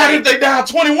 But now that they down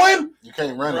 21, you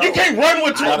can't run. You can't run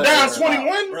with down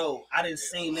 21, bro. I didn't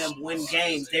see them win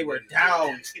games. They were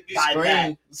down by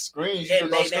that. Screens.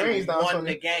 And they won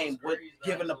the game with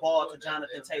giving the ball to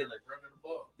Jonathan Taylor.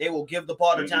 They will give the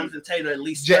ball to Jonathan Taylor at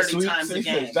least 30 times a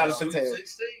game. Jonathan Taylor.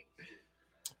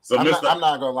 So I'm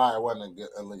not gonna lie, it wasn't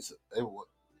at least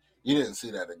you didn't see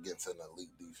that against an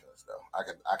elite defense though. I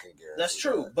can guarantee. That's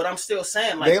true, but I'm still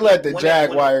saying they let the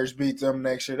Jaguars beat them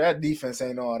next year. That defense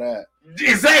ain't all that.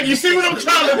 Exactly. You see what I'm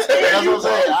trying to tell you? That's what I'm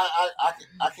saying.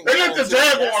 I can. They let the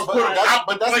Jaguars put them out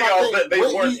the playoffs that they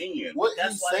weren't in. What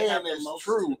he's saying is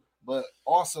true, but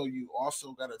also you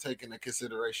got to take into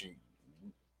consideration.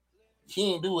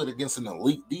 He ain't do it against an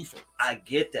elite defense. I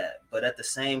get that, but at the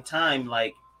same time,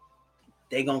 like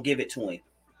they gonna give it to him.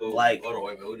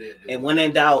 And when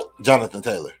in doubt, Jonathan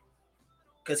Taylor.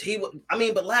 Because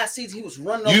but last season he was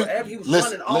running over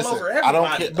running all over everybody. I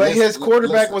don't care. But his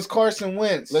quarterback was Carson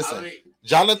Wentz. Listen,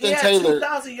 Jonathan Taylor.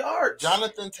 2,000 yards.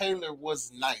 Jonathan Taylor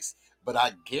was nice, but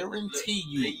I guarantee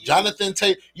you, Jonathan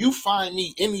Taylor. You find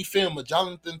me any film of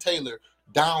Jonathan Taylor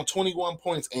down 21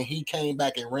 points and he came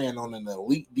back and ran on an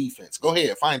elite defense. Go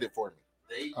ahead, find it for me.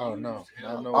 Oh no!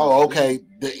 Oh, okay.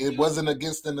 It wasn't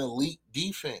against an elite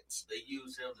defense. They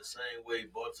used him the same way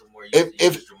Baltimore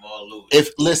used Jamal Lewis.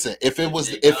 If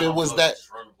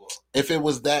it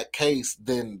was that case,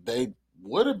 then they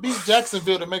would have beat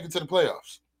Jacksonville to make it to the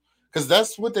playoffs. Because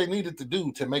that's what they needed to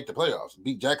do to make the playoffs,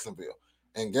 beat Jacksonville.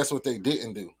 And guess what they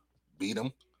didn't do? Beat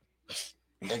them.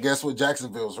 And guess what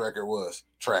Jacksonville's record was?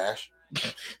 Trash. I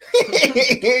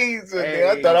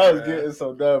thought I was getting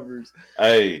some numbers.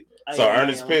 Hey. So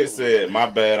Ernest Pitt said, "My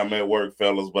bad, I'm at work,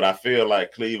 fellas, but I feel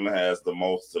like Cleveland has the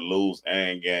most to lose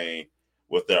and gain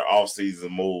with their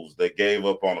offseason moves. They gave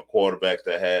up on a quarterback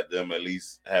that had them at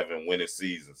least having winning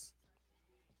seasons."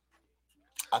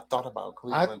 I thought about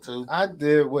Cleveland too. I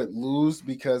did lose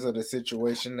because of the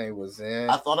situation they was in.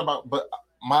 I thought about, but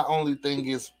my only thing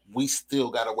is we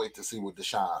still gotta wait to see what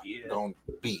Deshaun gonna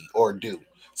be or do.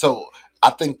 So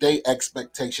I think they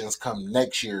expectations come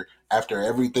next year after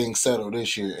everything settled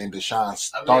this year and Deshaun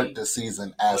start the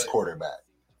season as quarterback.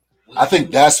 I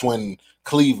think that's when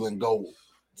Cleveland go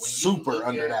super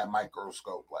under that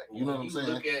microscope. Like, you know what I'm saying?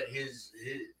 Look at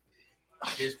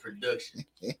his production.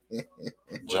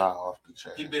 Jaw off the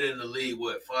chain. He been in the league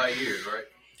 5 years, right?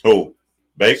 Who?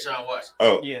 Bates? Deshaun Watson.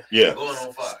 Oh yeah. Going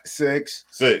on 5. 6.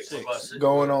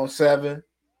 Going on 7.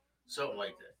 Something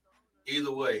like that.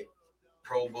 Either way,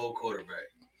 Pro Bowl quarterback.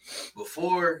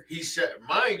 Before he said,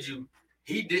 mind you,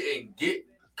 he didn't get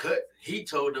cut. He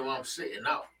told them I'm sitting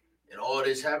out. And all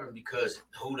this happened because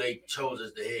who they chose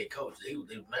as the head coach. They was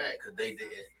mad because they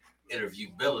didn't interview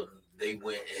Bellamy. They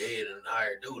went ahead and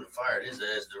hired dude and fired his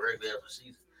ass directly after the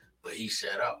season. But he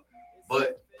sat out.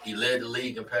 But he led the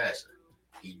league in passing.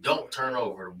 He don't turn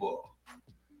over the ball.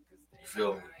 You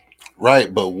feel me?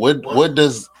 Right, but what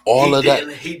does all of that?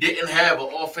 He didn't have an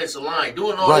offensive line.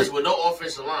 Doing all this with no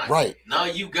offensive line. Right. Now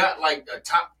you got like a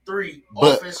top 3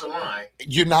 But offensive line.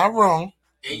 You're not wrong.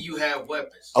 And you have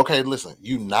weapons. Okay, listen,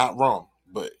 you're not wrong.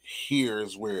 But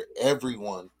here's where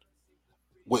everyone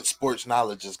with sports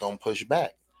knowledge is gonna push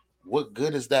back. What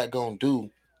good is that gonna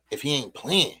do if he ain't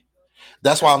playing?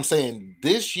 That's why I'm saying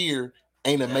this year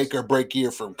ain't a make or break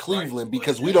year for Cleveland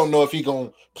because we don't know if he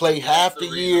gonna play half the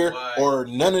year or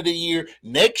none of the year.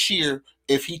 Next year,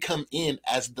 if he come in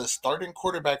as the starting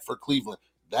quarterback for Cleveland,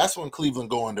 that's when Cleveland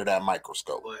go under that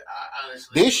microscope. But I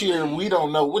honestly this year, we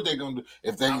don't know what they're gonna do.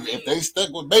 If they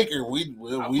stuck with Baker, we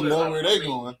know where they're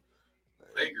going.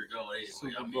 Baker going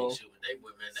anyway. I mean, shoot,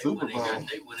 Super Bowl.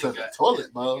 They went and got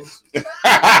toilet bowl. They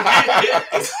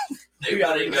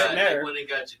went and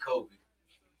got Jacoby.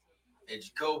 And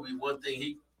Jacoby, one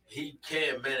thing he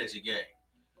can manage a game.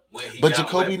 But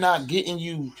Jacoby not getting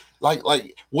you like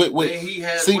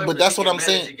see, but that's what I'm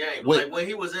saying. Like when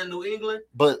he was in New England,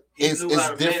 but it's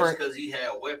different because he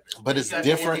had weapons. But it's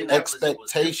different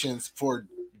expectations for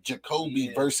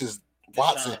Jacoby versus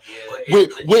Watson.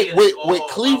 With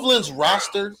Cleveland's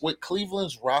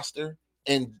roster,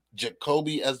 and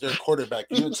Jacoby as their quarterback,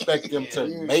 you expect them to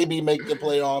maybe make the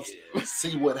playoffs,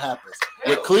 see what happens.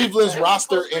 With Cleveland's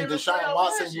roster and Deshaun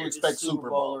Watson, you expect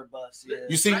Super Bowl.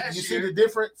 You see the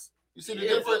difference? You see the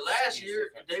difference? But last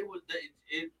year Baker.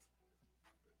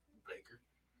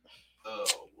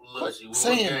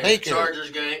 Baker.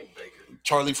 Chargers game. Baker.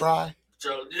 Charlie Fry.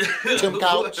 Tim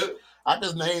Couch. I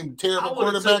just named terrible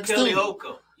quarterbacks Kelly too.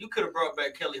 Holcomb. You could have brought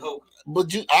back Kelly Holcomb.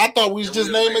 But I thought we was just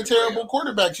naming terrible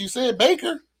quarterbacks. You said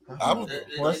Baker.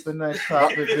 What's the next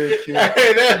topic, big kid?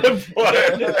 Hey, that boy,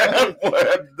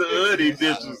 the hoodie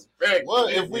disrespectful.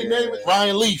 What if we name it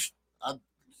Ryan Leaf?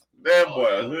 That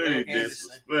boy hoodie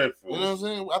disrespectful. You know what I'm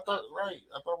saying? I thought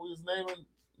we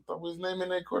was naming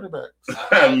that quarterback.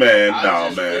 Man.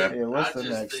 Yeah, what's the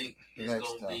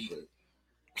next topic?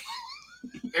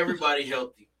 Everybody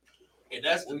healthy. And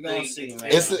that's the thing. See, man.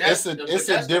 It's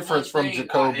a difference from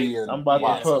Jacoby and I'm about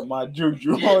Watson. to put my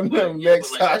juju on them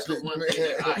next that's topic, the one man.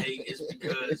 thing that I hate is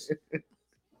because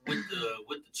with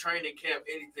the training camp,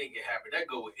 anything can happen. That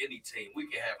go with any team. We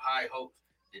can have high hopes.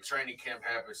 The training camp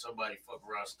happens, somebody fuck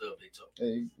around stuff they took.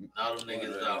 Hey, now them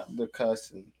niggas out. The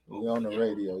cussing. We on the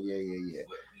radio. Yeah.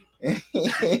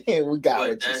 But, we got but what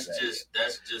you that's said.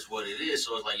 just what it is.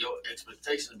 So it's like your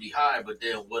expectations be high, but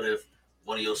then what if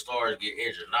one of your stars get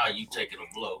injured? Now you taking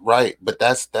a blow. Right, but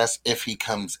that's if he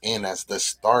comes in as the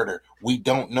starter. We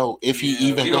don't know if he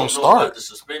even we gonna don't know start. about the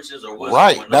suspensions or what's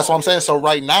Right, going that's on. what I'm saying. So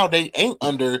right now they ain't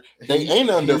under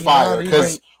fire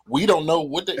because we don't know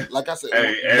what they, like I said.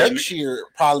 Next year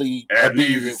probably.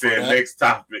 Easy said next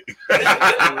topic. For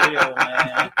real,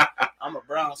 man. I'm a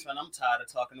Browns fan. I'm tired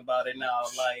of talking about it now.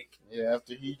 Like,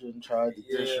 after he didn't try to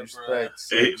disrespect.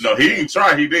 He didn't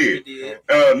try. He did.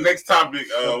 Next topic.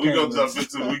 We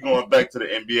going back to the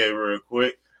NBA real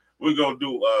quick. We're gonna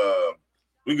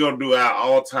do our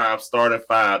all-time starting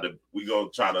five. We gonna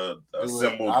try to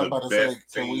assemble the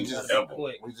best teams ever.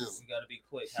 We gotta be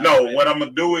quick. No, what I'm gonna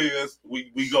do is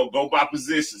we go by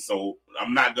position. So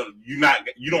I'm not gonna. You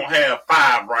don't have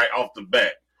five right off the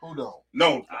bat. Who don't?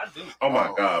 No, I do. Oh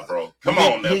my God, bro! Come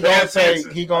on, now. He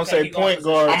gonna say point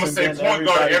guard. I'm gonna say point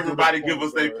guard. Everybody give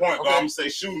us their point guard. I'm gonna say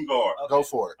shooting guard. Okay. Go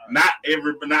for it. Not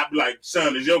be like,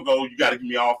 son, is your goal? You got to give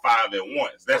me all five at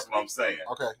once. That's what I'm saying.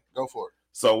 Okay, go for it.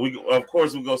 So we're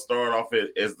gonna start off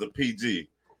as the PG.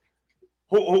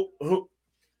 Who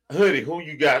Hoodie? Who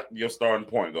you got your starting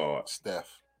point guard?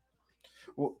 Steph.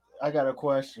 Well, I got a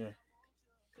question.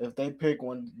 If they pick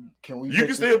one, can we? You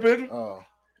can still pick them. Oh.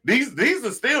 These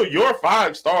are still your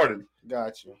five starting.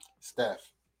 Got you. Steph.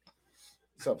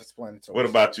 Self-explanatory. What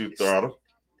about you, Throttle?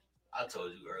 I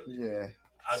told you earlier.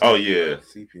 Yeah.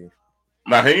 CP.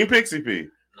 Now he ain't pick CP.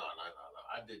 No.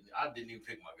 I didn't even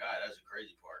pick my guy. That's the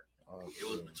crazy part. It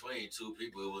was between two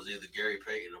people. It was either Gary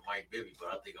Payton or Mike Bibby, but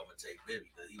I think I'm gonna take Bibby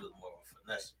because he was more of a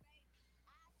finesse.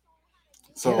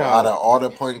 So out of all the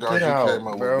point guards you came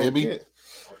up with, Bibby?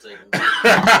 I'm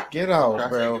taking Get out,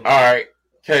 bro. All right.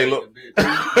 Caleb.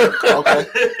 Okay.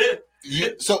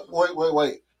 So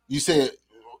wait. You said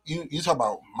you talk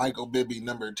about Michael Bibby,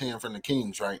 number 10 from the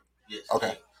Kings, right? Yes.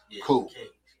 Okay. Yeah, cool.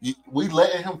 We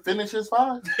letting him finish his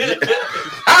five?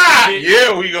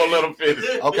 Yeah, we gonna let him finish.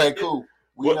 Okay, cool.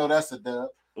 We know that's a dub.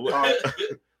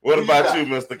 What about you,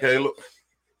 Mr. Caleb?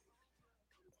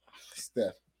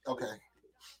 Steph. Okay.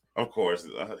 Of course.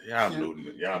 Y'all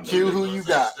know. Q, who you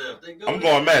got? I'm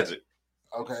going Magic.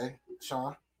 Okay.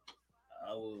 Sean?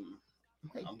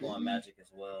 I'm going Magic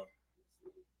as well.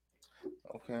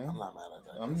 Okay. I'm not mad at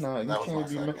that. I'm not. You That was can't my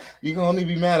be second. mad. You can only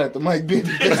be mad at the Mike Bibby.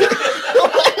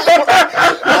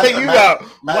 Like, you got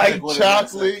Magic white would've been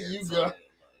chocolate. second,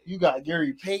 You got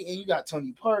Gary Payton. You got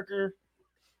Tony Parker.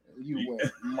 You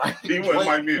went Mike. He went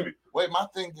Mike Bibby. Wait, my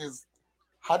thing is,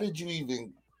 how did you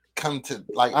even come to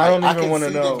like? I don't even can wanna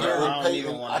see know. the Gary I don't even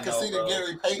Payton. wanna I can know, see the bro.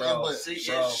 Gary Payton, Bro, but See,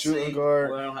 Bro, Shooting we guard.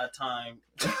 don't have time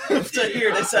to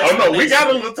hear this. Oh no, we got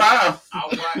a little time.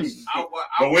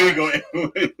 But we ain't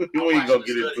gonna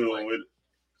get into it with it.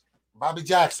 Bobby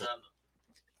Jackson.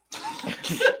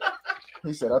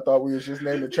 He said, "I thought we was just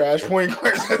naming trash point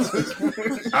guards."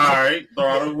 All right,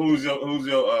 Throttle, who's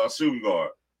your shooting guard?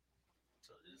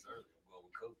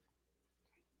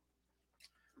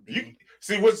 You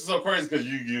see what's so crazy because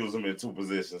you use him in two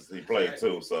positions. He played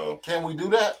too, so Can we do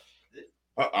that?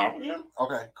 yeah.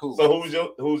 Okay, cool. So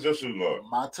who's your shooting guard?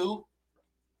 My two,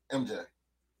 MJ.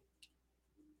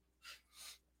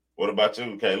 What about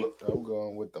you, Caleb? I'm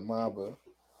going with the Mamba.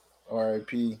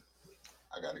 R.I.P.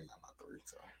 I got him at my three.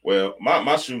 So. Well,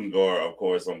 my shooting guard, of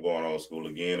course, I'm going old school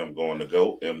again. I'm going to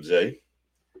GOAT, MJ.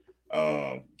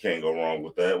 Can't go wrong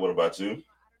with that. What about you,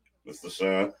 Mr.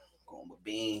 Sean? Going with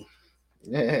Bean.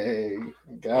 Hey,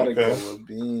 gotta Okay. go with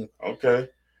Bean. Okay.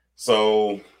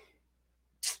 So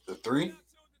The three.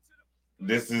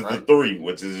 this is the Right. three,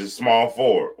 which is a small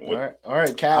forward. All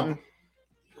right, Captain.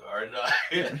 You already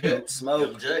know.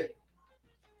 Smoke. MJ.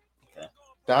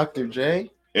 Dr. J.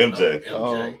 MJ.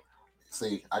 MJ.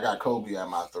 See, I got Kobe at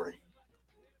my three.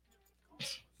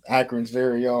 Akron's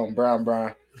very own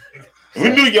Brown. We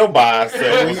knew your bias was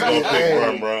Hey, going to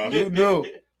pick Brown. You knew.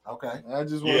 Okay. I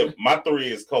just Yeah, want. my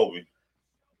three is Kobe.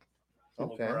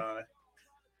 Okay. LeBron.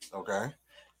 Okay.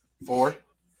 Four.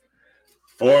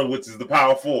 Forward, which is the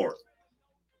power forward.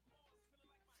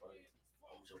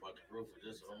 I'm jump out the roof for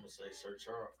this. I'm gonna say Sir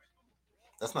Charles.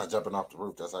 That's not jumping off the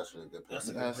roof. That's actually a good pick. That's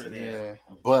a That's, good yeah.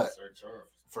 But Sir Charles.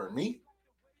 for me,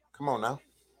 come on now.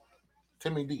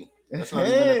 Timmy D. That's not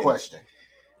even a question.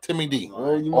 Timmy D.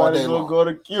 Well, you All might day as well long. go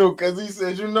to Q because he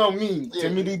says, you know me, Yeah.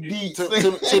 Timmy D.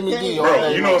 Deets. Timmy D. All Bro,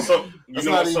 day you know long. what's so That's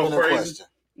not what's even so a crazy? question.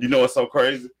 You know what's so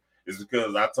crazy? It's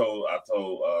because I told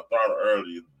Throttle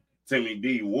earlier, Timmy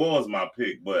D was my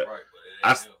pick, but Right,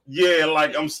 but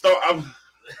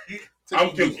I'm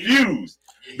Timmy D. confused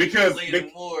because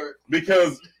Leading more.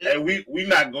 and we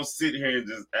not gonna sit here and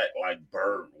just act like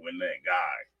Bird when that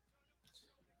guy.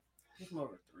 He's more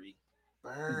of a three.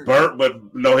 Bird,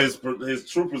 but no, his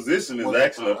true position is Was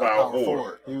actually a power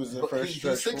forward. He was the But first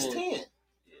he's stretch forward. 6'10".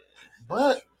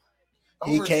 But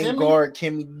He over can't Timmy, guard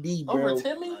Timmy D, bro. over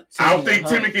Timmy. I don't think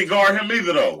Timmy can guard him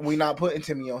either, though. We not putting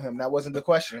Timmy on him. That wasn't the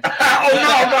question. no,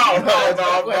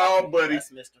 buddy.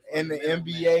 That's Mr. In the Fundamental,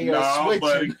 NBA, man. are No,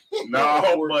 buddy. switching.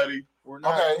 No, buddy. We're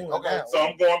not Okay, doing okay. that So one.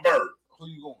 I'm going Bird. Who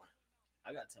you going?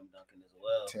 I got Tim Duncan as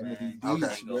well. Timothy man.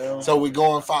 Deach, Okay. bro. So we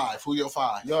going five. Who your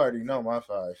five? You already know my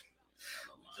five.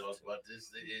 Talk about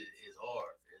this. It's hard.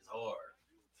 It's hard.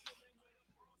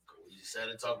 We just sat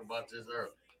and talked about this earlier.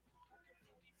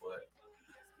 But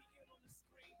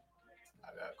I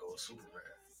gotta go with Superman.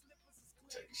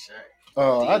 Take a shot.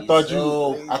 Oh, I thought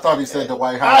Diesel. you. I thought he said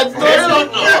Dwight I Howard. thought- Hell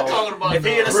no, Bro. I'm talking about If he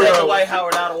had the- said Bro. Dwight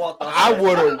Howard, I'd have walked off. I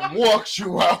would have walked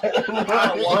you out. But-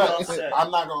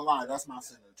 I'm not gonna lie, that's my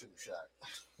center too, Shaq.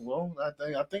 Well,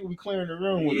 I think we clearing the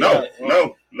room with No,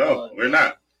 that. no, we're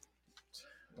not.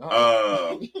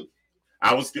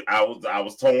 I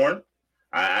was torn.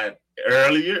 I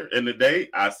earlier in the day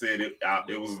I said it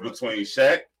was between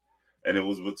Shaq and it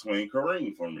was between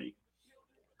Kareem for me.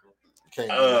 You can't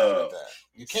be mad at that.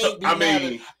 You So, can't be I mad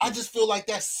mean, at, I just feel like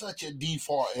that's such a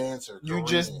default answer. You Kareem.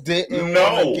 just didn't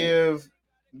No. want to give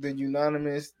the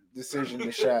unanimous decision to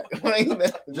Shaq. Like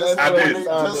that, just, that's I like what did. it when,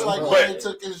 sounded just like like. when they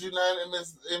took his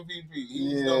unanimous MVP.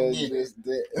 He was gonna Yeah, get it. just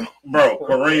did. Bro,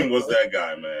 Kareem was that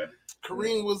guy, man.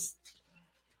 Kareem was.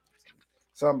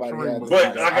 Somebody Kareem had was to.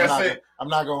 But nice. like I'm I not said,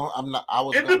 gonna- I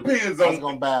was it gonna, depends I was on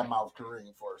gonna badmouth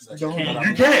Kareem for a second. Don't- but you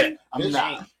I'm- can't. I'm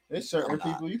not. There's certain I'm not.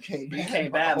 people you can't. You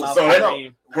can't badmouth So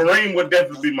Kareem. Kareem would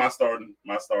definitely be my starting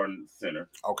center.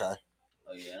 Okay.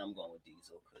 Oh yeah, and I'm going with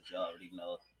Diesel because y'all already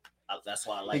know. That's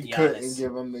why I He like couldn't Giannis.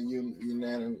 give him the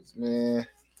unanimous, man.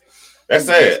 That's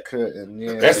He it. just couldn't.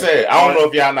 Yeah. That's it. I don't know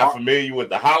if y'all not familiar with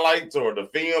the highlights or the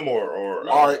film or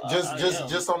All right. I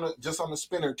Just on the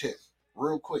spinner tip,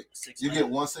 real quick. Six You man. get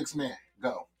 1 6 man.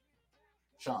 Go.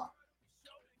 Sean.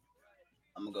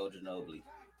 I'm gonna go Ginobili.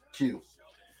 Q.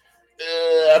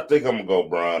 I think I'm gonna go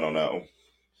Brian on that one.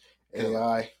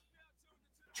 AI.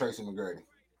 Tracy McGrady.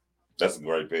 That's a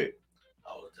great pick.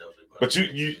 I was definitely about But to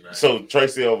you pick so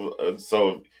Tracy over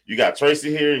so you got Tracy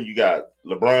here and you got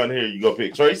LeBron here. You go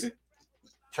pick Tracy?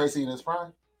 Tracy in his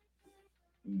prime.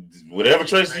 Whatever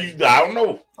Tracy, I don't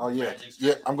know. Oh yeah,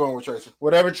 yeah. I'm going with Tracy.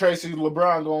 Whatever Tracy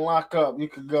LeBron gonna lock up, you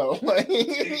could go.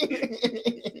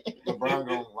 LeBron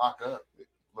gonna lock up.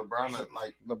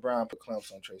 LeBron put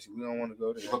clamps on Tracy. We don't want to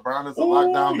go there. LeBron is a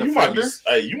lockdown defender.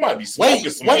 You might be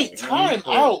smoking. Wait, time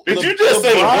out. Did you just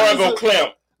say LeBron gonna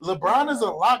clamp? LeBron is a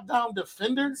lockdown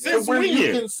defender. Since where when?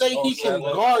 you can say he can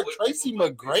 07. guard Tracy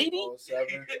McGrady.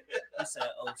 07, I said,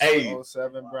 Hey.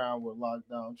 07 Brown would lock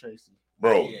down Tracy.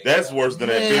 Bro, that's worse than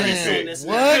that Bibby pick.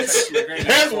 What?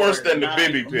 That's worse than the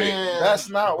Bibby pick. Man, That's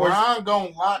not worse. LeBron gonna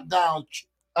lock down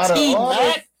Out of T all the-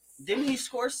 Mac. Didn't he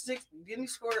score 6? Didn't he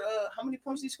score? How many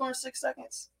points did he score in 6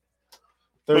 seconds?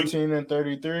 13 and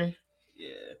 33. Yeah,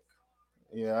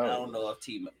 Yeah, I don't know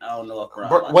if Brown.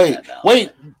 Bro, locked wait, that down.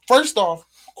 wait. First off,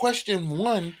 question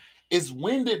one is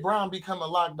when did Brown become a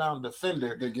lockdown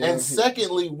defender? The game And he-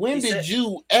 secondly, when he did said-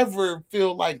 you ever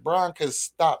feel like Brown could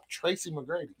stop Tracy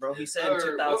McGrady? Bro, he said in What was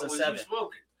you 2007.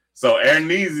 smoking? So Aaron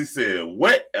Neesy said,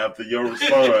 "What?" after your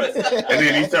response, and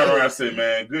then he turned around and said,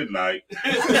 "Man, good night."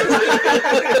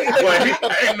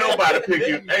 Well, ain't nobody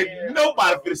picking. Ain't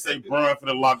nobody finna say Bron for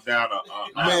the lockdown.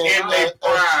 In their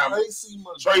prime,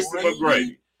 Tracy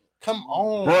McGrady. Come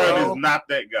on, Bron bro. is not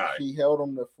that guy. he held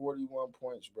him to 41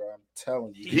 points, bro. I'm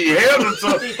telling you. He held him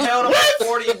to. He held him What? at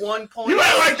 41 points. You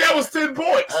act like that was 10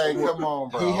 points. Hey, come on,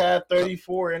 bro. He had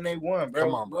 34 and they won, bro.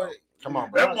 Come on, bro. What? Come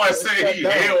on, bro. That boy said he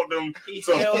held them He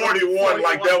to held him 41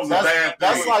 like that was a bad thing.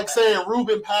 That's like saying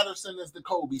Ruben Patterson is the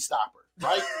Kobe stopper,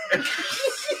 right?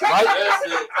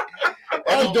 Right?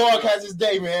 Every dog has his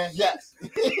day, man. Yes.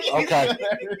 Okay.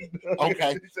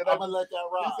 Okay. He said, I'm gonna let that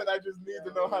he ride. said, I just need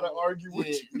to know how to argue with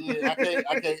you. Yeah,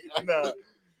 I can't. No,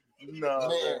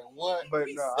 Man, what? But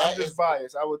no, That I'm just is-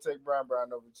 biased. I would take Brown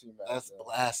over T-Mac. That's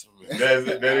blasphemy.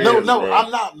 That No, is, no, bro. I'm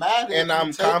not mad at And you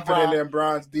I'm take confident Brown. in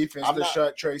Brown's defense I'm to not-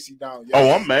 shut Tracy down. Yes. Oh,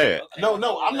 I'm mad. No,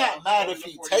 I'm not mad if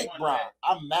he take Brown.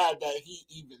 I'm mad that he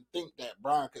even think that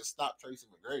Brown could stop Tracy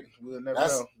McGrady. We'll never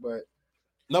That's- know, but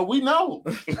No, we know.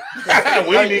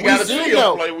 We ain't even got to do see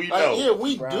know. him play. We Like, know. yeah,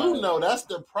 we Brown. do know. That's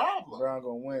the problem. Brown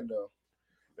gonna win though.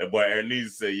 That boy Aaron Neesy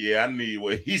said, "Yeah, I need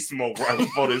what he smoked right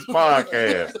before this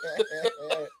podcast."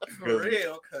 For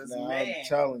real, because Nah, I'm man.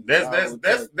 telling you, I would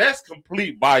take- That's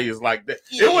complete bias like that.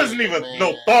 Yeah, It wasn't even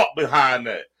no man. thought behind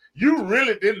that. You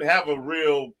really didn't have a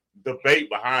real debate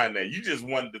behind that. You just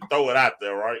wanted to throw it out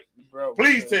there, right? bro.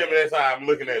 Please tell me that's how I'm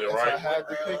looking at it, If I right? had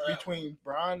to pick between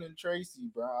Brown and Tracy,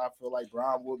 bro, I feel like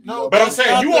Brown would be. No, up But I'm against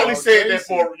saying you only Brown, said that Tracy.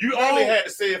 for you only had to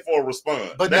say it for a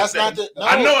response. But that's not the. No,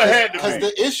 I know it had to because be.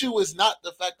 the issue is not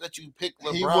the fact that you pick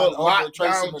He LeBron will over lock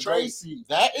Tracy down McGrady. Tracy.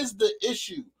 That is the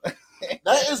issue.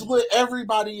 That is what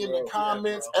everybody in Bro, the yeah,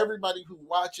 comments, bro. everybody who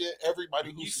watch it,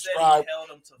 everybody who You said he subscribe. held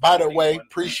him to By the way, 41.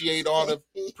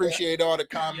 appreciate all the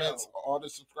comments, all the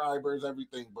subscribers,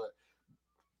 everything. But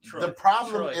Troy, the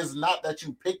problem Troy. is not that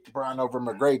you picked Brown over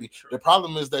McGrady. The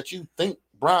problem is that you think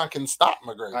Brown can stop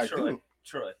McGrady. I Troy, do.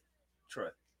 Troy.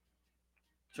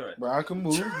 Brown can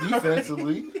move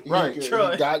defensively. Right. He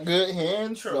Troy. got good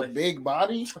hands, Troy. a big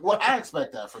body. Well, I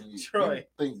expect that from you. Troy. You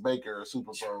think Baker a Super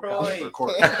Bowl Troy. caliber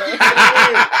quarterback.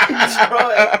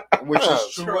 Which Yeah.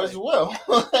 is true Troy. as well.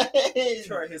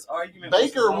 Troy, his argument. was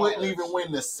Baker wrong. wouldn't even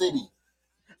win the city.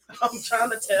 I'm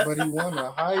trying to tell. But he won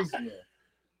a Heisman.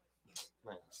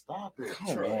 Man, stop it.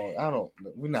 Come Troy. on, I don't.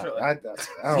 We're not. Troy. I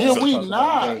don't Yeah, wanna we talk about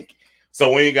not. Baker.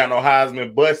 So we ain't got no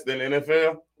Heisman bust in the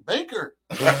NFL. Baker.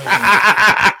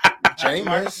 Jameis.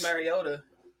 Marcus Mariota.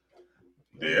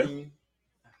 Yeah.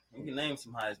 You can name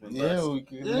some Heisman. Yeah, busts. we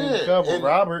can Yeah, name a couple. and-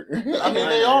 Robert. I mean,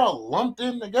 they all lumped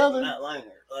in together. Not Langer.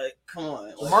 Like, come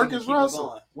on. Like, Marcus keep it Russell.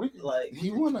 going. We, Like,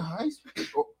 he won a Heisman.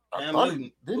 I Cam thought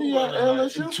Newton. did he at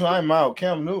LSU? Time out.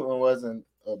 Cam Newton wasn't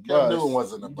a bust. Cam Newton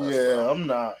wasn't a bust. Yeah, bro. I'm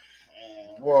not.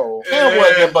 man. Whoa. Cam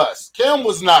wasn't a bust. Cam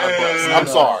was not a bust. I'm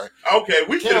No. sorry. Okay,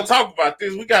 we should have talked about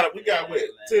this. We got what,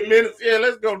 10 minutes. Yeah,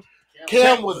 let's go.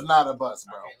 Cam was not a bust,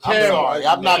 bro. I'm Cam- sorry.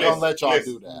 I'm not gonna Listen, let y'all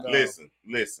listen, do that. No.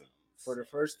 Listen. For the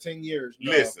first 10 years.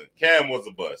 No. Listen. Cam was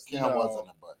a bust. Cam No. wasn't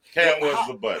a bust. Cam was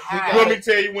a bust. How- Let me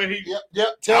tell you when he. Yep.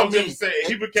 I Tell was me. just saying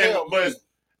he became Tell a bust. me.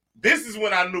 This is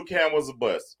when I knew Cam was a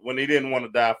bust, when he didn't want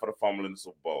to die for the fumble in the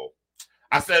Super Bowl.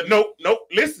 I said, nope,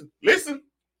 listen.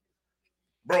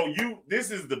 Bro, this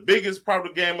is the biggest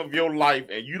probably game of your life,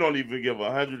 and you don't even give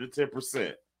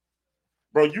 110%.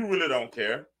 Bro, you really don't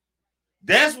care.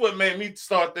 That's what made me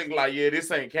start thinking like, yeah,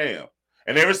 this ain't Cam.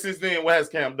 And ever since then, what has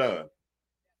Cam done?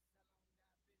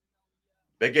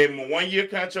 They gave him a 1-year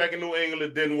contract in New England.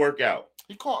 It didn't work out.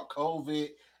 He caught COVID.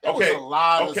 There Okay, was a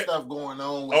lot okay. of stuff going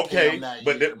on with Okay, Cam that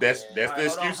but year, that's man. the Alright,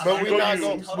 hold excuse on. But you we go not use.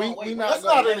 going. Hold on, wait, We That's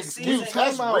not not going. an excuse. Season.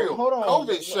 That's Time out. real. Hold on.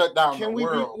 COVID shut down Can the we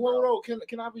world. be? bro.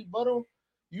 Can I be buttle?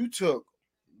 You took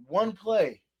one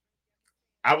play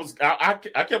I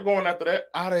kept going after that.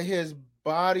 out of his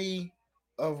body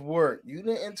of work. You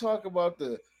didn't talk about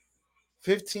the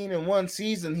 15-1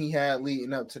 season he had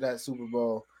leading up to that Super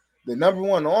Bowl. The number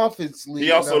one offense leading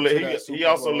He also up to that let Super he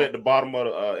also Bowl. let the bottom of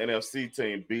the NFC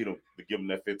team beat him to give him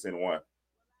that 15-1.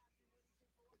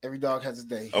 Every dog has a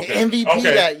day. Okay. MVP Okay.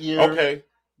 that year. Okay.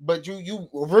 But you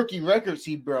rookie records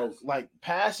he broke, like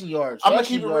passing yards. I'm gonna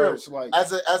rushing keep it real. yards, like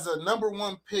As a number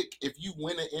one pick, if you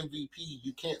win an MVP,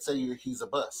 you can't say he's a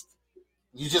bust.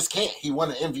 You just can't. He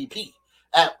won an MVP.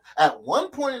 At one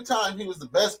point in time, he was the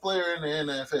best player in the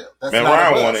NFL. That's Matt not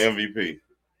a Ryan bust. won an MVP.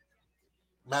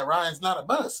 Matt Ryan's not a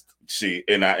bust.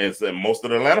 And most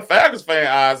of the Atlanta Falcons fan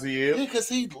eyes he is. Yeah, because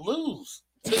he lose.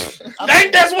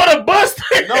 Ain't that's what a bust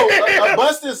is? No, a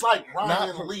bust is like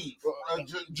Ryan Not- Lee.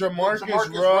 Jamarcus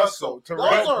Russell. Those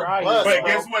Terrell are Pryor. busts, But bro.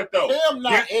 guess what though? Cam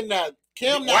not in that.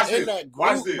 Cam not in that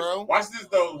Watch group, this. bro. Watch this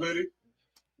though, Hoodie.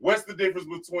 What's the difference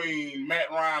between Matt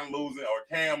Ryan losing or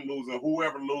Cam losing,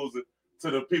 whoever losing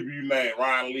to the people you named,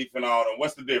 Ryan Leaf and all them?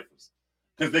 What's the difference?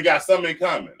 Because they got something in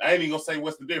common. I ain't even gonna say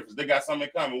what's the difference. They got something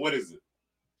in common. What is it?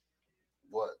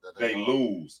 What? They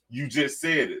lose. You just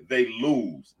said it. They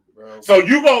lose. Bro. So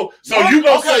you go. So What? you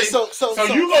go Okay, say. so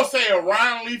You go say a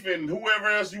Ryan Leaf and whoever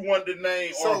else you wanted to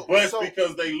name or bust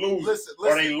because they lose listen,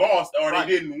 or they lost or Right.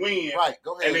 they didn't win. right,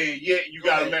 go ahead. And then yet you Go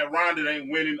got a ahead. Matt Ryan that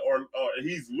ain't winning or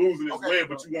he's losing as Okay. well,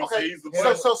 but you want to Okay. say he's the Yeah.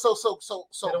 best.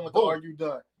 So Hit him with the boom, "Are you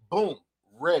done? boom,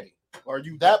 ready. Are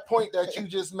you That point that you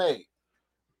just made.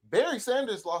 Barry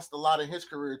Sanders lost a lot in his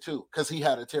career too because he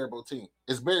had a terrible team.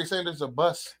 Is Barry Sanders a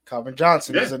bust? Calvin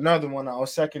Johnson is Yeah. another one. I'll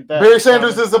second that. Barry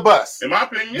Sanders is a bust. In my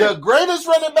opinion, The greatest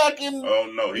running back in. oh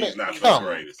no, he's Man, not the come on,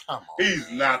 greatest. Come on, He's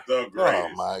man. not the Oh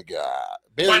greatest. my God.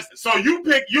 Barry, But, so you'll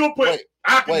put. Wait,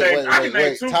 I can name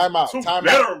wait. two, Time out, two time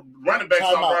better running backs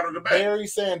time off out. right of the back. Barry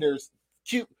Sanders,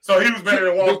 Q. So he was better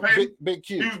than Walter Payton. Big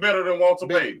Q. He was better than Walter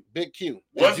Payton. Big Q.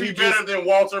 Was Did he you better just- than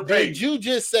Walter Payton? Did you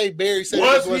just say Barry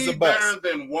Sanders was he a bust? better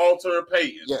than Walter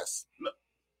Payton? Yes.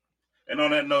 And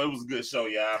on that note, it was a good show,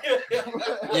 y'all.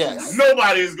 Yes.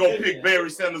 Nobody is gonna pick Barry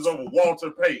Sanders over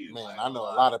Walter Payton. Man, I know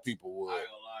a lot of people would.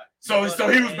 So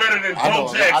he was better than I know-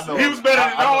 Bo Jackson. He was better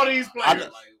than I know- all these players.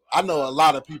 I know a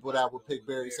lot of people that would pick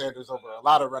Barry Sanders over a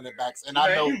lot of running backs, and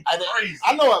Man, you crazy.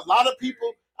 I know a lot of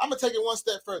people. I'm gonna take it one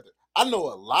step further. I know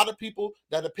a lot of people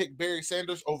that have picked Barry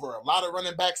Sanders over a lot of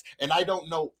running backs, and I don't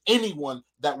know anyone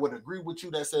that would agree with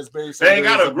you that says Barry Sanders. They ain't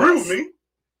gotta is a agree bust. with me.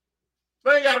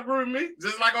 They ain't gotta agree with me.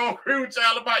 Just like I don't agree with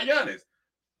y'all about Giannis.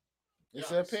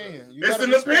 It's an opinion. You It's gotta an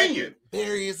respect opinion.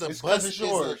 Barry is a It's bust. because it's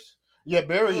yours. Yeah,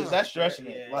 Barry is. That's stretching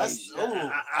it. Yeah. Like, That's, I- ooh,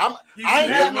 I- I'm, he's I ain't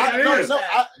Yeah, got it no, is. no,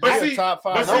 But he's see- a top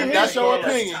five. but see, no, here's- that's your That's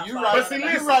opinion. top You five. right. But see, You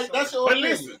listen. right. That's your But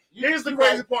opinion. listen, You- here's the you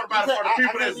crazy right. part about it. For the I people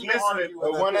can't that's even listening, argue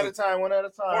with that one at a thing. time. One at a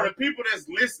for time. the people that's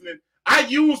listening, I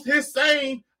used his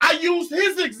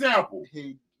example.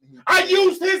 I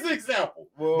used his example.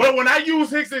 Well, But when I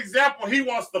use his example, he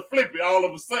wants to flip it all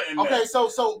of a sudden. now. Okay, so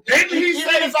Didn't he even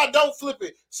say- if I don't flip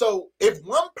it, so if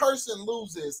one person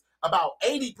loses about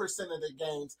 80% of the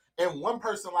games, and one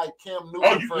person like Cam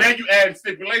Newton, Oh, now you add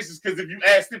stipulations, because if you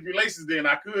add stipulations, then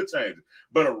I could change it.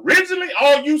 But originally,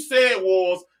 all you said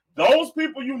was those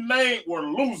people you named were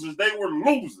losers. They were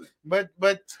losing. but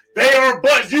They are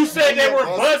busts. You said they were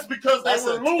That's- busts because they that's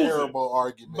were a losing. terrible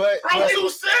argument. But- Bro, you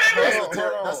said Hold it. on,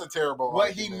 hold on. That's a terrible what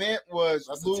argument. he meant was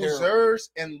That's a terrible- losers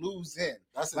and losing.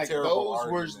 That's a Like terrible those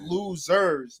were argument.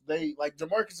 losers. They like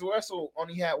Jamarcus Russell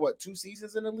only had 2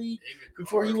 seasons in the league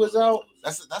before he was out.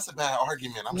 That's a bad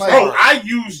argument. I'm Like- Bro, sorry. I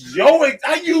used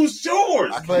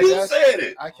yours. But You that's- said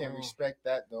it. I can't respect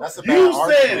that though. That's a You bad said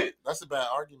argument. it. That's a bad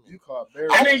argument. You called Barry.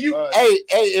 And then you- bust. Hey,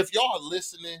 if y'all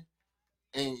listening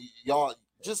and y'all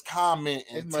just comment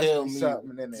it and must tell be me,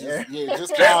 something in the air.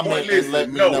 just That comment one, and let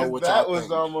me listen, know no, what that y'all was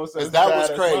think. almost as That bad was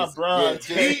as crazy. my bronze.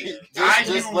 He- I Just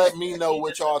used- let me know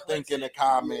what y'all think in the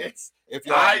comments. If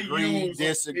y'all I agree, used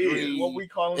disagree, What we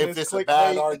calling if this it's a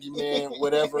bad clickbait? argument,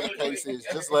 whatever the case is,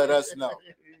 just let us know.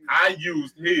 I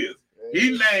used his.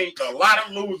 He named a lot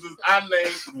of losers. I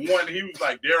named one. He was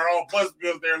like, they're all busts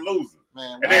because they're losing.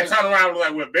 Man, And then turned around and was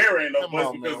like, well, Barry ain't no come bust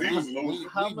on, because man. he was We losing.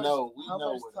 How know much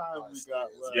what time a we bust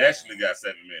got is. left? You actually got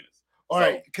 7 minutes. All So,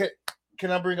 right, can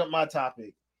I bring up my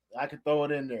topic? I could throw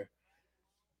it in there.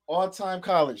 All-time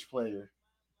college player.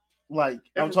 Like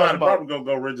I'm everybody talking about. probably gonna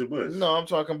go Reggie Bush. No, I'm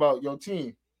talking about your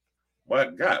team.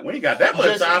 But God, we ain't got that much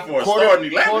Just time for a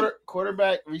starting 11.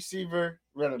 quarterback, receiver,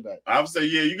 running back. I would say,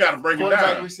 yeah, you got to break it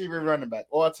Quarterback, down. receiver, running back,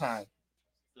 all time.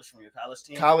 Just from your college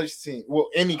team. College team. Well,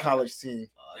 any college team.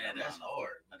 Man, that's hard.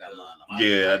 got mine.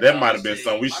 Yeah, that might have been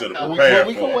something we should have We prepared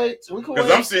can for. wait. We can Because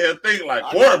wait. I'm sitting here thinking like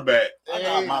quarterback. I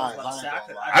got mine.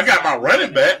 I got my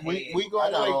running back. We I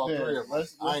gonna got all wait three then. of them.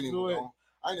 Let's I ain't even do it. gonna.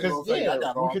 I ain't even Because gonna fake. I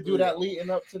got all we could do three that of leading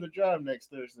up to the drive next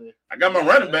Thursday. I got my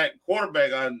running back,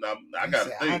 quarterback. I got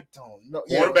to I think. don't know.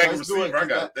 Quarterback and let's do it, receiver, I 'cause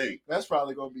got to think. that's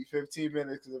probably gonna be 15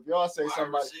 minutes. Because if y'all say Wide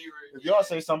somebody, receiver. if y'all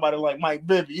say somebody like Mike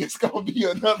Bibby, it's gonna be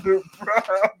another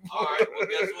problem. All right, well,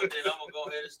 guess what? Then I'm gonna go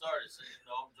ahead and start it. So you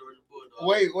know, I'm Georgia Bulldog.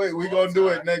 Wait, we gonna do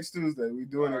it next Tuesday. We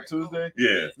doing All it right, cool. Tuesday.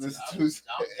 Yeah. This I'm Tuesday.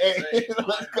 just saying,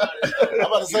 Let's go. I'm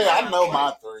about to say I know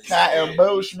my three. Cat and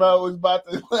Bo Schmo is about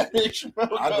to let it Schmo.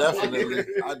 I definitely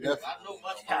I know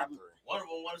my got three. three. One of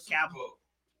them won a Super Bowl.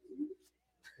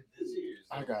 This year.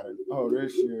 I got it. Oh,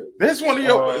 this year. That's one of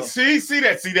your see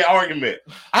that argument.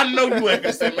 I know you ain't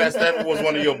gonna say Matt Stafford was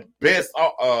one of your best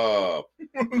college,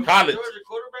 Georgia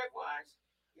quarterback wise.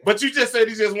 but you just said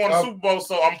he just won a Super Bowl,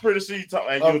 so I'm pretty sure you talking.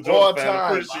 And you're a of all Georgia fan.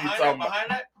 I'm pretty sure you talking about.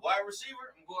 Behind that, wide receiver,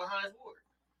 I'm going Hines Ward.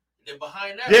 Then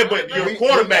behind that, Yeah, but you're a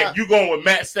quarterback. You going with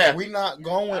Matt Stafford?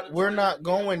 We're not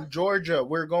going Georgia.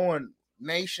 We're going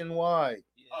nationwide.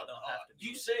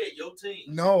 You said your team.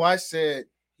 No, I said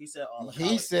He said all. Of he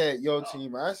college. said your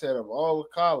team. I said of all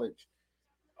of college.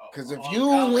 Because if All you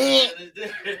college.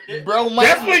 win, bro,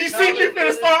 That's when you see me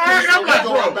finna start arguing. I'm like,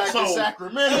 going bro, back to so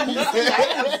Sacramento.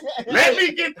 let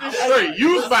me get this straight.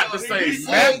 You was about to say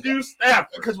Matthew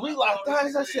Stafford. because we locked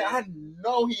eyes. I said I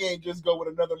know he ain't just go with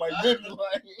another Mike Bibby.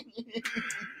 Like,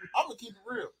 I'm gonna keep it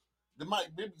real. The Mike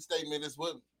Bibby statement is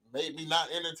what made me not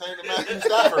entertain the Matthew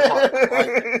Stafford part.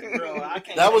 Like, Bro, I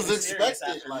can't that was take it serious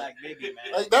expected, after like- Mike Bibby,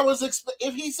 man. like that was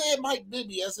if he said Mike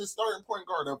Bibby as his starting point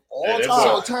guard of all Yeah, that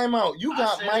so boy- time. timeout. You I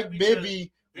got said Mike it because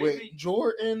Bibby with Bibby,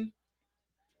 Jordan,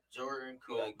 Jordan,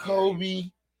 Kobe.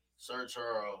 Sir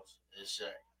Charles, and Shaq.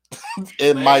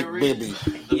 And Main Mike reason-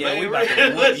 Bibby. the Yeah, we main about to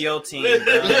reason- whoop your team,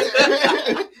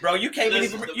 bro. Bro, you can't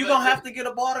Listen, even. the You best- gonna have to get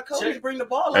a ball to Kobe to bring the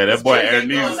ball. Hey, up. that boy This kid Aaron ain't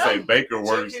doing needs to say nothing. Baker Check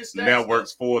works his now stats,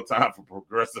 works full time for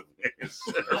Progressive Insurance.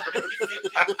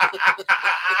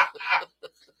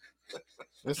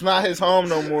 It's not his home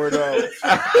no more though.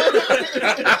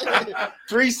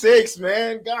 3-6,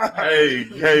 man. God. Hey,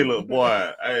 Caleb, boy.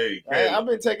 Hey, Hey, Caleb. I've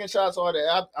been taking shots all day.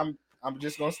 I'm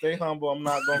just gonna stay humble. I'm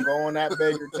not gonna go on that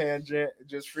Baker tangent.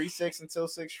 Just free 6 until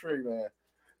 6 free, man.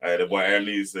 Hey, the boy Aaron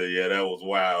needs to say, yeah, that was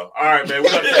wild. All right, man. We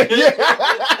done,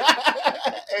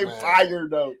 Hey, Man. fire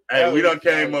though. hey, we done That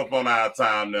was came fire. up on our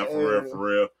time now, for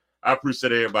real. I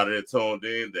appreciate everybody that tuned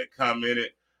in, that commented.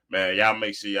 Man, y'all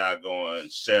make sure y'all go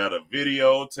and share the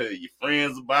video, tell your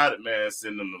friends about it, man.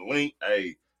 Send them the link.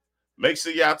 Hey, make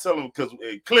sure y'all tell them, because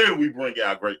clearly we bring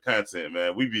y'all great content,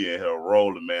 man. We be in here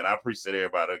rolling, man. I appreciate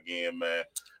everybody again, man.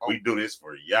 We do this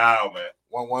for y'all, man.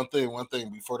 One thing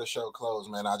before the show closed,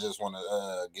 man. I just want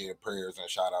to give prayers and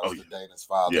shout outs Oh, to Dana's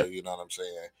father. Yeah. You know what I'm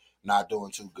saying? Not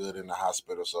doing too good in the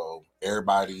hospital, so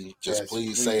everybody just Yes,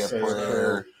 please say a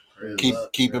prayer. Praise Keep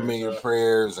up, him in your praise up.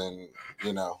 prayers, and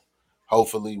you know,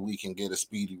 hopefully we can get a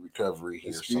speedy recovery A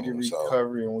here speedy soon. So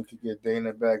recovery, and we could get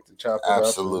Dana back to chop it up with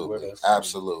absolutely, us.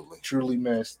 absolutely, Truly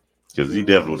missed. Because he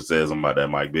definitely would have said something about that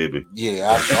Mike Bibby.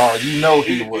 yeah. You know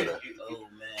he would have. Oh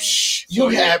man. You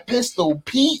had Pistol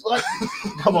Pete. Like,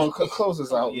 come on, close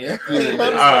us out, Yeah. man. All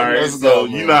right, Let's so go,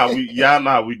 you man. know how y'all know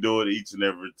how we do it each and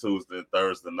every Tuesday and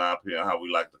Thursday, 9 p.m. How we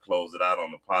like to close it out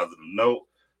on a positive note.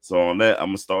 So on that, I'm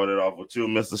gonna start it off with you,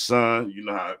 Mr. Sean. You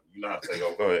know how to take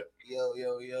over. Go ahead. Yo.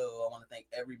 I want to thank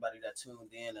everybody that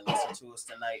tuned in and listened to us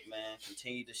tonight, man.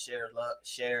 Continue to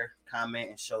share, comment,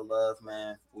 and show love,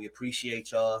 man. We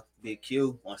appreciate y'all. Big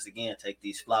Q, once again, take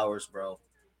these flowers, bro.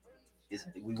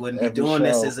 We wouldn't be Every doing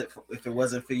show. this if it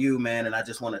wasn't for you, man. And I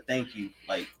just want to thank you.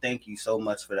 Like, thank you so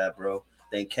much for that, bro.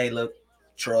 Thank Caleb,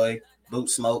 Troy, Boot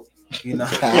Smoke. You know,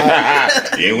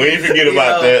 Yeah, we ain't forget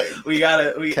about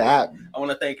that. Cap. I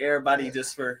want to thank everybody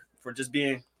just for just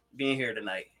being here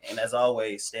tonight. And as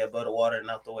always, stay above the water and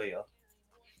out the way, y'all.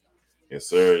 Yes,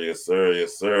 sir. Yes, sir.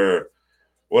 Yes, sir.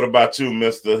 What about you,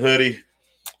 Mr. Hoodie?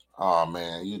 Oh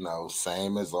man, you know,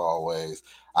 same as always.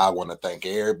 I want to thank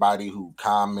everybody who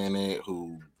commented,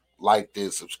 who liked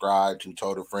it, subscribed, who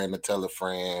told a friend to tell a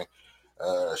friend.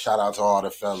 Shout out to all the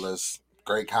fellas.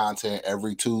 Great content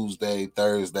every Tuesday,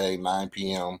 Thursday, 9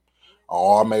 p.m. on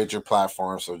all major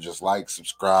platforms. So just like,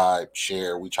 subscribe,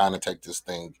 share. We trying to take this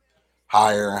thing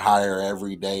higher and higher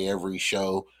every day, every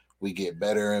show. We get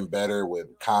better and better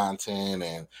with content,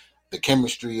 and the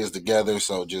chemistry is together.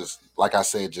 So just like I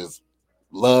said, just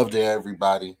love to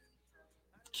everybody.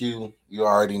 Q, you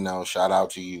already know. Shout out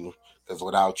to you, because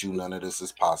without you, none of this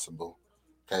is possible.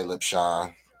 Caleb,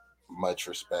 Sean, much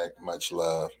respect, much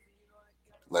love.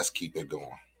 Let's keep it going.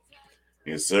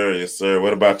 Yes, sir. Yes, sir.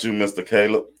 What about you, Mr.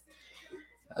 Caleb?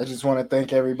 I just want to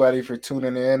thank everybody for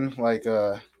tuning in. Like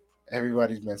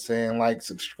everybody's been saying, like,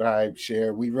 subscribe,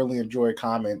 share. We really enjoy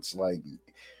comments. Like,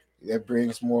 it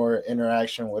brings more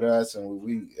interaction with us. And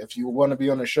we if you want to be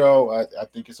on the show, I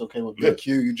think it's okay with Big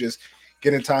Q. You just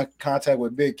get in contact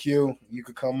with Big Q. You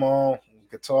could come on. We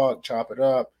could talk, chop it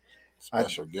up.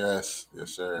 Special guest.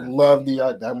 Yes, sir. Love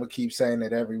I'm gonna keep saying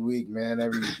it every week, man.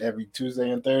 Every Tuesday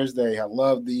and Thursday. I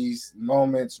love these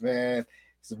moments, man.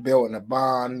 It's building a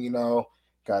bond, you know.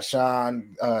 Got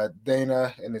Sean,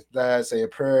 Dana, and his dad say a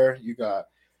prayer. You got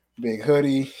Big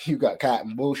Hoodie. You got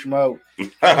Cotton Bushmo.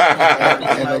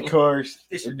 and of course,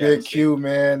 Big Q,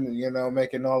 man, you know,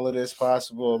 making all of this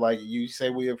possible. Like you say,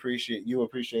 you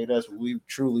appreciate us. We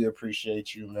truly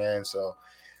appreciate you, man. So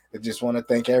I just want to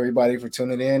thank everybody for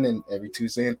tuning in. And every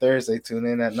Tuesday and Thursday, tune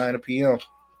in at 9 p.m.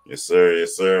 Yes, sir.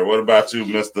 Yes, sir. What about you,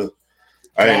 Mr.?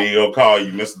 I ain't even gonna call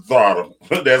you Mr. Throttle.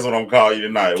 That's what I'm calling you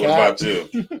tonight. What about you?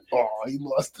 Oh, he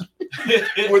lost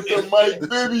with the Mike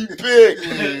Bibby pick.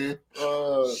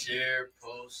 Share,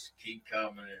 post, keep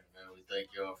commenting, man. We thank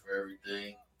y'all for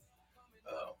everything.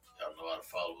 Y'all know how to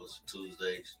follow us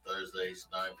Tuesdays, Thursdays,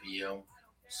 9 p.m.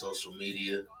 Social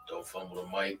media. Don't fumble the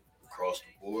mic across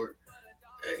the board.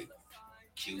 Hey,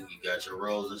 Q, you got your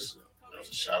roses. There's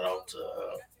a shout out to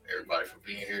everybody for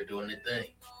being here doing their thing.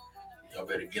 Y'all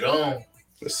better get on.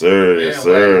 Yes, sir. Man, yes,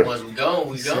 sir. Once we gone,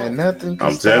 we gone. I'm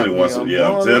telling you.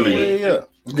 I'm telling you.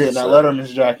 Did not let him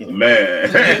his jacket.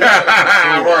 Man.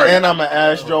 Right. And I'm going to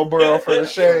ask Joe Burrow for the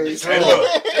shades. Hey,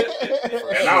 look.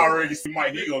 And I already see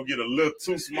Mike, he going to get a little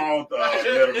too small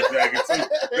leather jacket, too.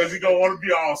 Because he going to want to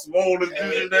be all swollen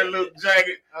in that little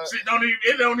jacket. Shit,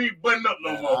 it don't even button up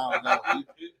no more. I don't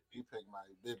know. He picked my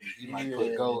Bibby. He might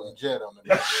put Golden Jet on the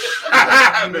back.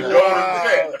 The Golden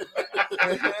Jet.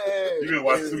 You been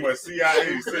watching too much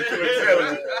CIA Central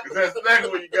Intelligence, because that's exactly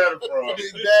where you got it from.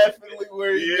 It's definitely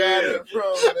where you got it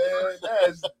from, man.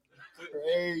 That's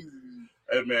crazy.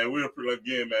 Hey, man, we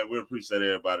appreciate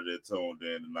everybody that tuned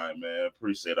in tonight, man.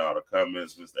 Appreciate all the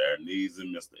comments, Mr.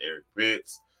 Arneezen, Mr. Eric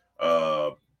Pitts,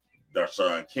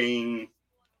 Darshawn King,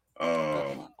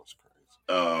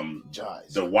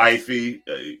 the wifey,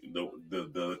 the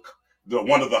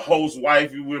one of the host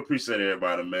wifey. We appreciate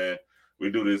everybody, man. We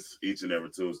do this each and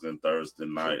every Tuesday and Thursday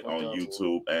night on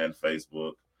YouTube and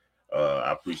Facebook.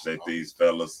 I appreciate these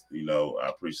fellas. You know, I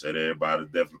appreciate everybody.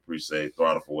 Definitely appreciate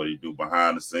Throttle for what he do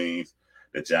behind the scenes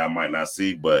that y'all might not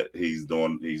see, but he's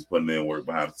putting in work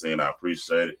behind the scene. I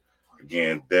appreciate it.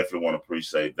 Again, definitely want to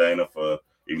appreciate Dana for,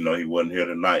 even though he wasn't here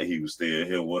tonight, he was still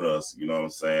here with us. You know what I'm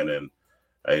saying? And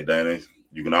hey, Dana,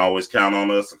 you can always count on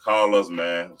us to call us,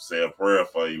 man. Say a prayer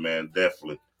for you, man.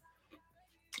 Definitely.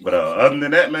 But other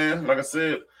than that, man, like I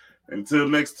said, until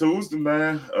next Tuesday,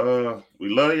 man, we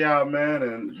love y'all, man,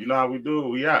 and you know how we do.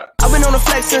 We out. I've been on the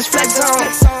flex since flex zone.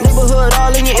 Neighborhood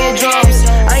all in your eardrums.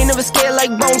 I ain't never scared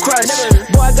like Bone Crush.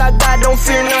 Boy, I got God, don't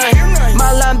fear none.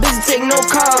 My line busy, take no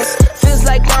calls. Feels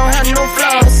like I don't have no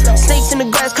flaws. Snakes in the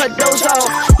grass, cut those off.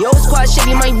 Yo, squad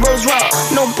shady, my bros raw.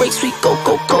 No breaks, we go.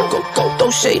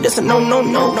 Throw shade, that's a no.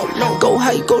 Go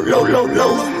high, go low.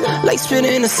 Like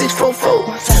spinning in a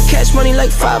 644. Cash money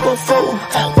like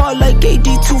 504. Ball like AD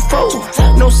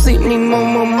 24. No sleep, need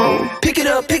more. Pick it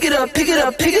up.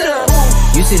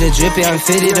 You see the drippy, I'm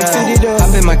fitted up.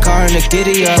 Hop in my car and the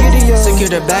giddy up. Secure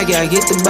the bag, yeah, I get the